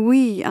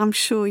 I'm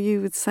sure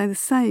you would say the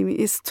same.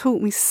 It's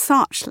taught me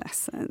such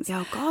lessons.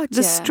 Oh, God,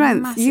 the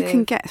strength massive. You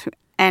can get through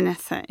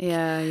anything.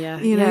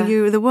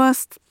 The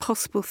worst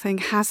possible thing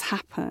has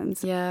happened.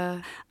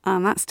 Yeah.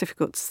 That's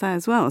difficult to say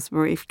as well as a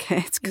bereaved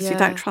kid, because you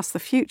don't trust the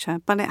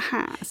future, but it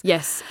has.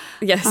 Yes.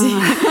 You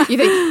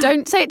think,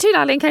 don't say it too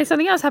loudly in case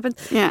something else happens.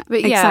 Yeah,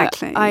 but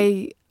exactly.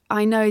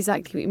 I know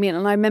exactly what you mean.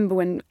 And I remember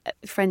when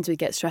friends would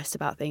get stressed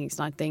about things,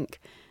 and I'd think,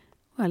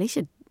 well, at least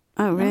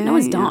oh, really? No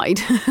one's died.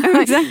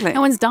 Exactly.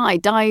 No one's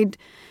died. Died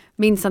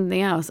means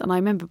something else. And I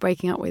remember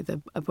breaking up with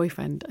a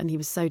boyfriend, and he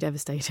was so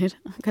devastated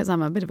because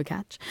I'm a bit of a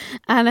catch.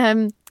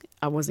 And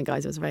I wasn't,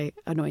 guys. I was a very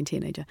annoying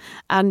teenager.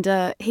 And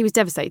he was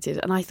devastated.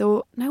 And I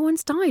thought, no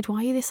one's died.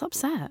 Why are you this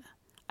upset?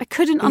 I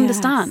couldn't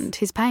understand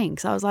his pain,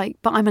 because I was like,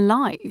 but I'm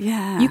alive.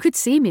 Yeah. You could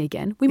see me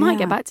again. We might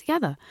get back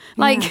together.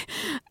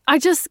 I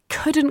just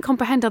couldn't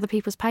comprehend other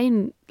people's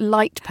pain,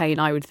 light pain,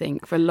 I would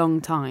think, for a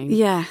long time.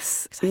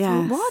 Yes. I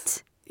thought,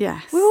 what?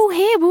 Yes. We're all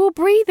here. We're all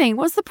breathing.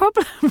 What's the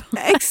problem?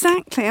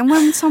 Exactly. And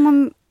when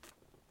someone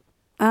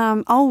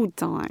old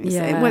dies,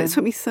 it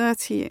took me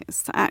 30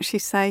 years to actually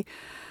say,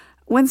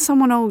 when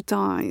someone old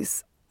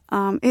dies,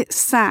 it's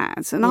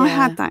sad. And I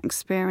had that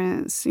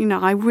experience.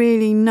 I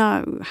really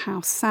know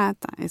how sad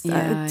that is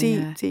at a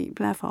deep, deep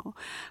level.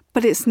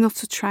 But it's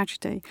not a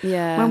tragedy.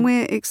 Yeah. When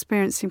we're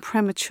experiencing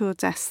premature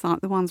deaths like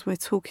the ones we're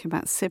talking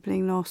about,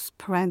 sibling loss,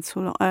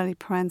 parental or early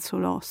parental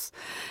loss,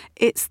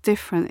 it's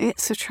different.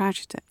 It's a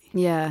tragedy.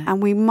 Yeah.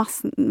 And we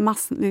mustn't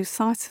lose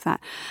sight of that.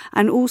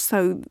 And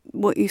also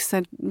what you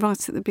said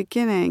right at the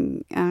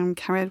beginning,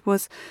 Carrie,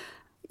 was,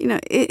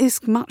 it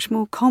is much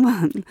more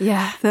common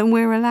than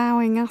we're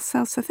allowing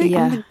ourselves to think.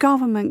 Yeah. And the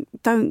government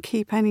don't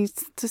keep any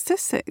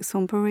statistics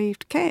on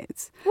bereaved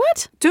kids.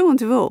 What? Do on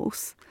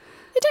divorce.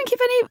 They don't keep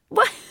any...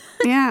 What?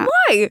 Yeah.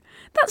 Why?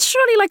 That's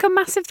surely like a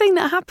massive thing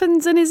that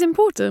happens and is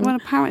important. Well,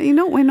 apparently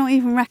not. We're not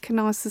even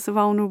recognised as a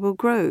vulnerable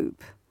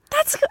group.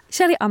 That's...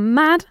 Shelley, I'm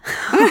mad.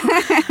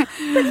 But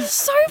you're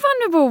so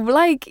vulnerable.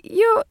 Like,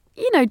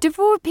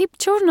 divorce people,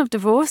 children of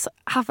divorce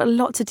have a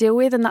lot to deal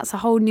with, and that's a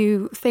whole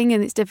new thing,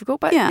 and it's difficult.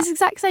 But it's the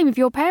exact same. If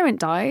your parent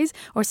dies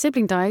or a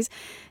sibling dies,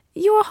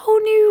 you're a whole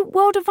new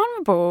world of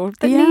vulnerable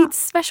that needs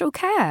special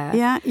care.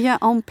 Yeah.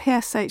 On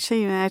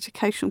PSHE and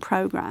educational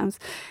programmes,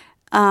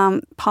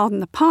 pardon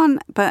the pun,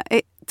 but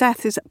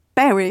death is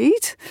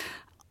buried,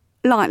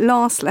 like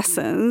last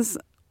lessons,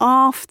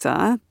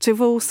 after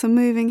divorce and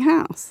moving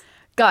house.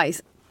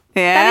 Guys,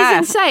 that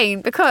is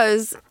insane,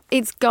 because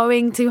it's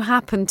going to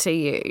happen to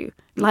you.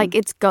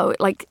 It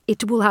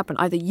will happen.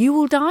 Either you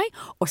will die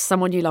or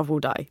someone you love will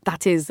die.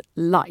 That is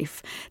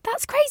life.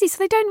 That's crazy. So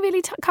they don't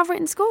really cover it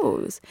in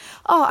schools.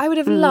 Oh, I would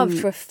have loved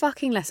for a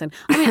fucking lesson.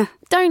 I mean,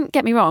 don't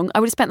get me wrong. I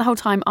would have spent the whole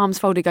time arms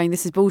folded going,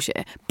 this is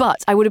bullshit.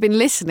 But I would have been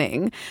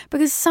listening,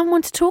 because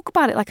someone to talk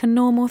about it like a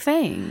normal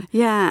thing.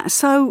 Yeah.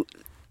 So,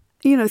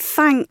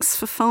 thanks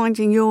for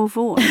finding your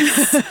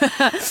voice.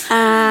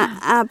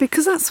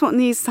 Because that's what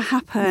needs to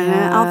happen.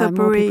 Other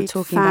bereaved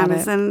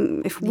families.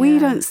 And if we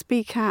don't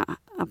speak out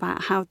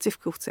about how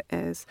difficult it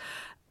is,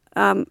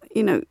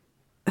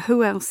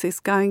 who else is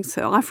going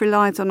to? I've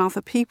relied on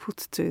other people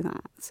to do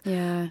that.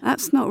 Yeah.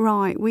 That's not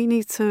right. We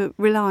need to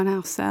rely on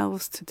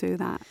ourselves to do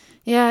that.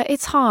 Yeah,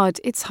 it's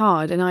hard. It's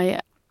hard. And I,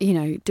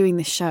 doing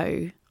this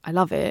show, I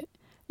love it.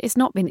 It's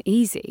not been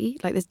easy.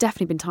 Like, there's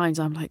definitely been times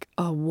I'm like,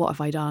 oh, what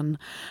have I done?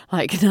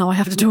 Like, now I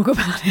have to talk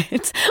about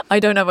it. I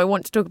don't know if I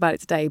want to talk about it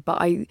today,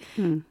 but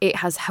it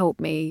has helped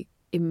me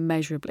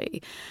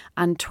immeasurably.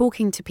 And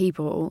talking to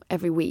people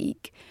every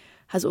week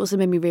has also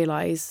made me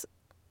realise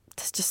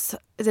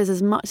there's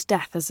as much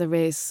death as there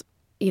is,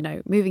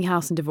 moving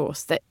house and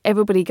divorce, that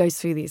everybody goes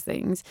through these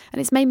things. And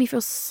it's made me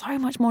feel so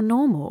much more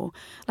normal.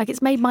 Like,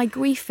 it's made my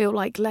grief feel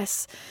like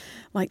less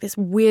like this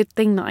weird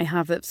thing that I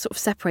have that sort of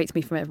separates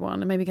me from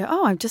everyone, and made me go,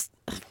 oh,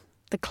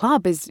 the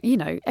club is,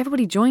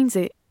 everybody joins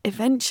it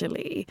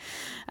eventually.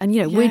 And,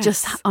 we're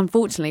just,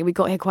 unfortunately, we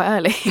got here quite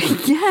early.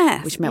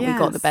 Yes. Which meant we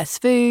got the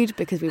best food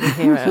because we were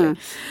here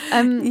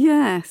early.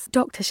 Yes.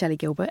 Dr. Shelley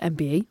Gilbert,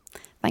 MBE,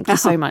 thank you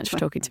so much for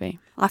talking to me.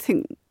 I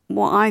think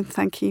what I'm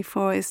thanking you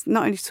for is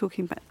not only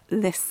talking, but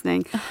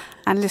listening,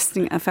 and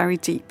listening at a very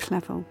deep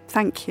level.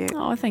 Thank you.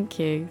 Oh, thank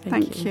you.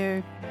 Thank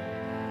you.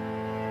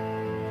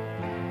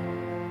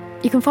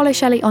 You can follow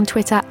Shelley on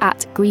Twitter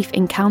at Grief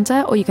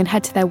Encounter, or you can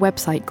head to their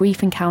website,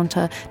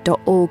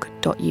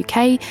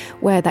 griefencounter.org.uk,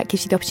 where that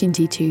gives you the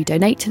opportunity to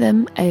donate to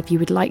them if you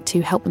would like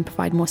to help them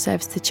provide more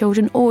service to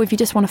children, or if you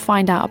just want to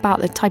find out about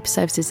the type of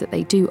services that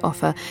they do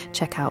offer,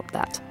 check out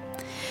that.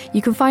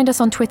 You can find us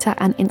on Twitter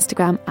and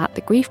Instagram at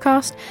The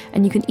Griefcast,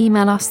 and you can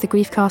email us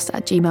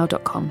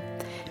thegriefcast@gmail.com.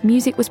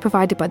 Music was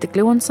provided by the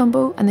Glue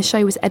Ensemble, and the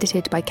show was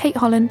edited by Kate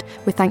Holland,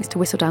 with thanks to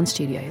Whistledown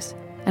Studios.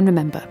 And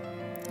remember,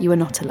 you are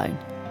not alone.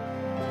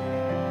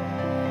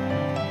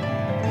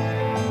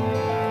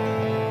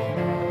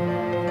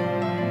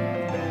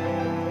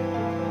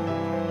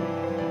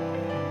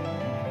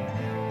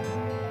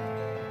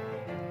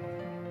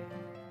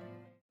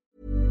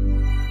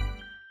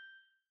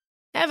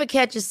 Ever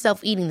catch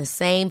yourself eating the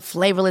same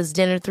flavorless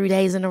dinner 3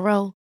 days in a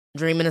row?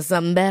 Dreaming of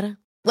something better?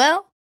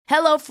 Well,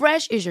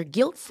 HelloFresh is your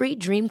guilt-free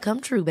dream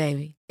come true,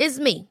 baby. It's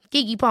me,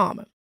 Keke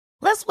Palmer.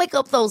 Let's wake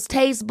up those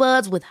taste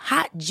buds with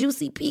hot,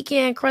 juicy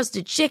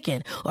pecan-crusted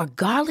chicken or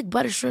garlic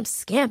butter shrimp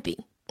scampi.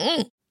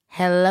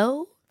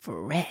 Hello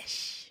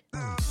Fresh.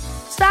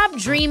 Stop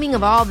dreaming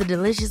of all the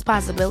delicious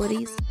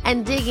possibilities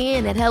and dig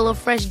in at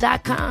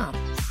HelloFresh.com.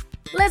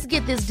 Let's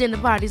get this dinner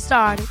party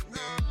started.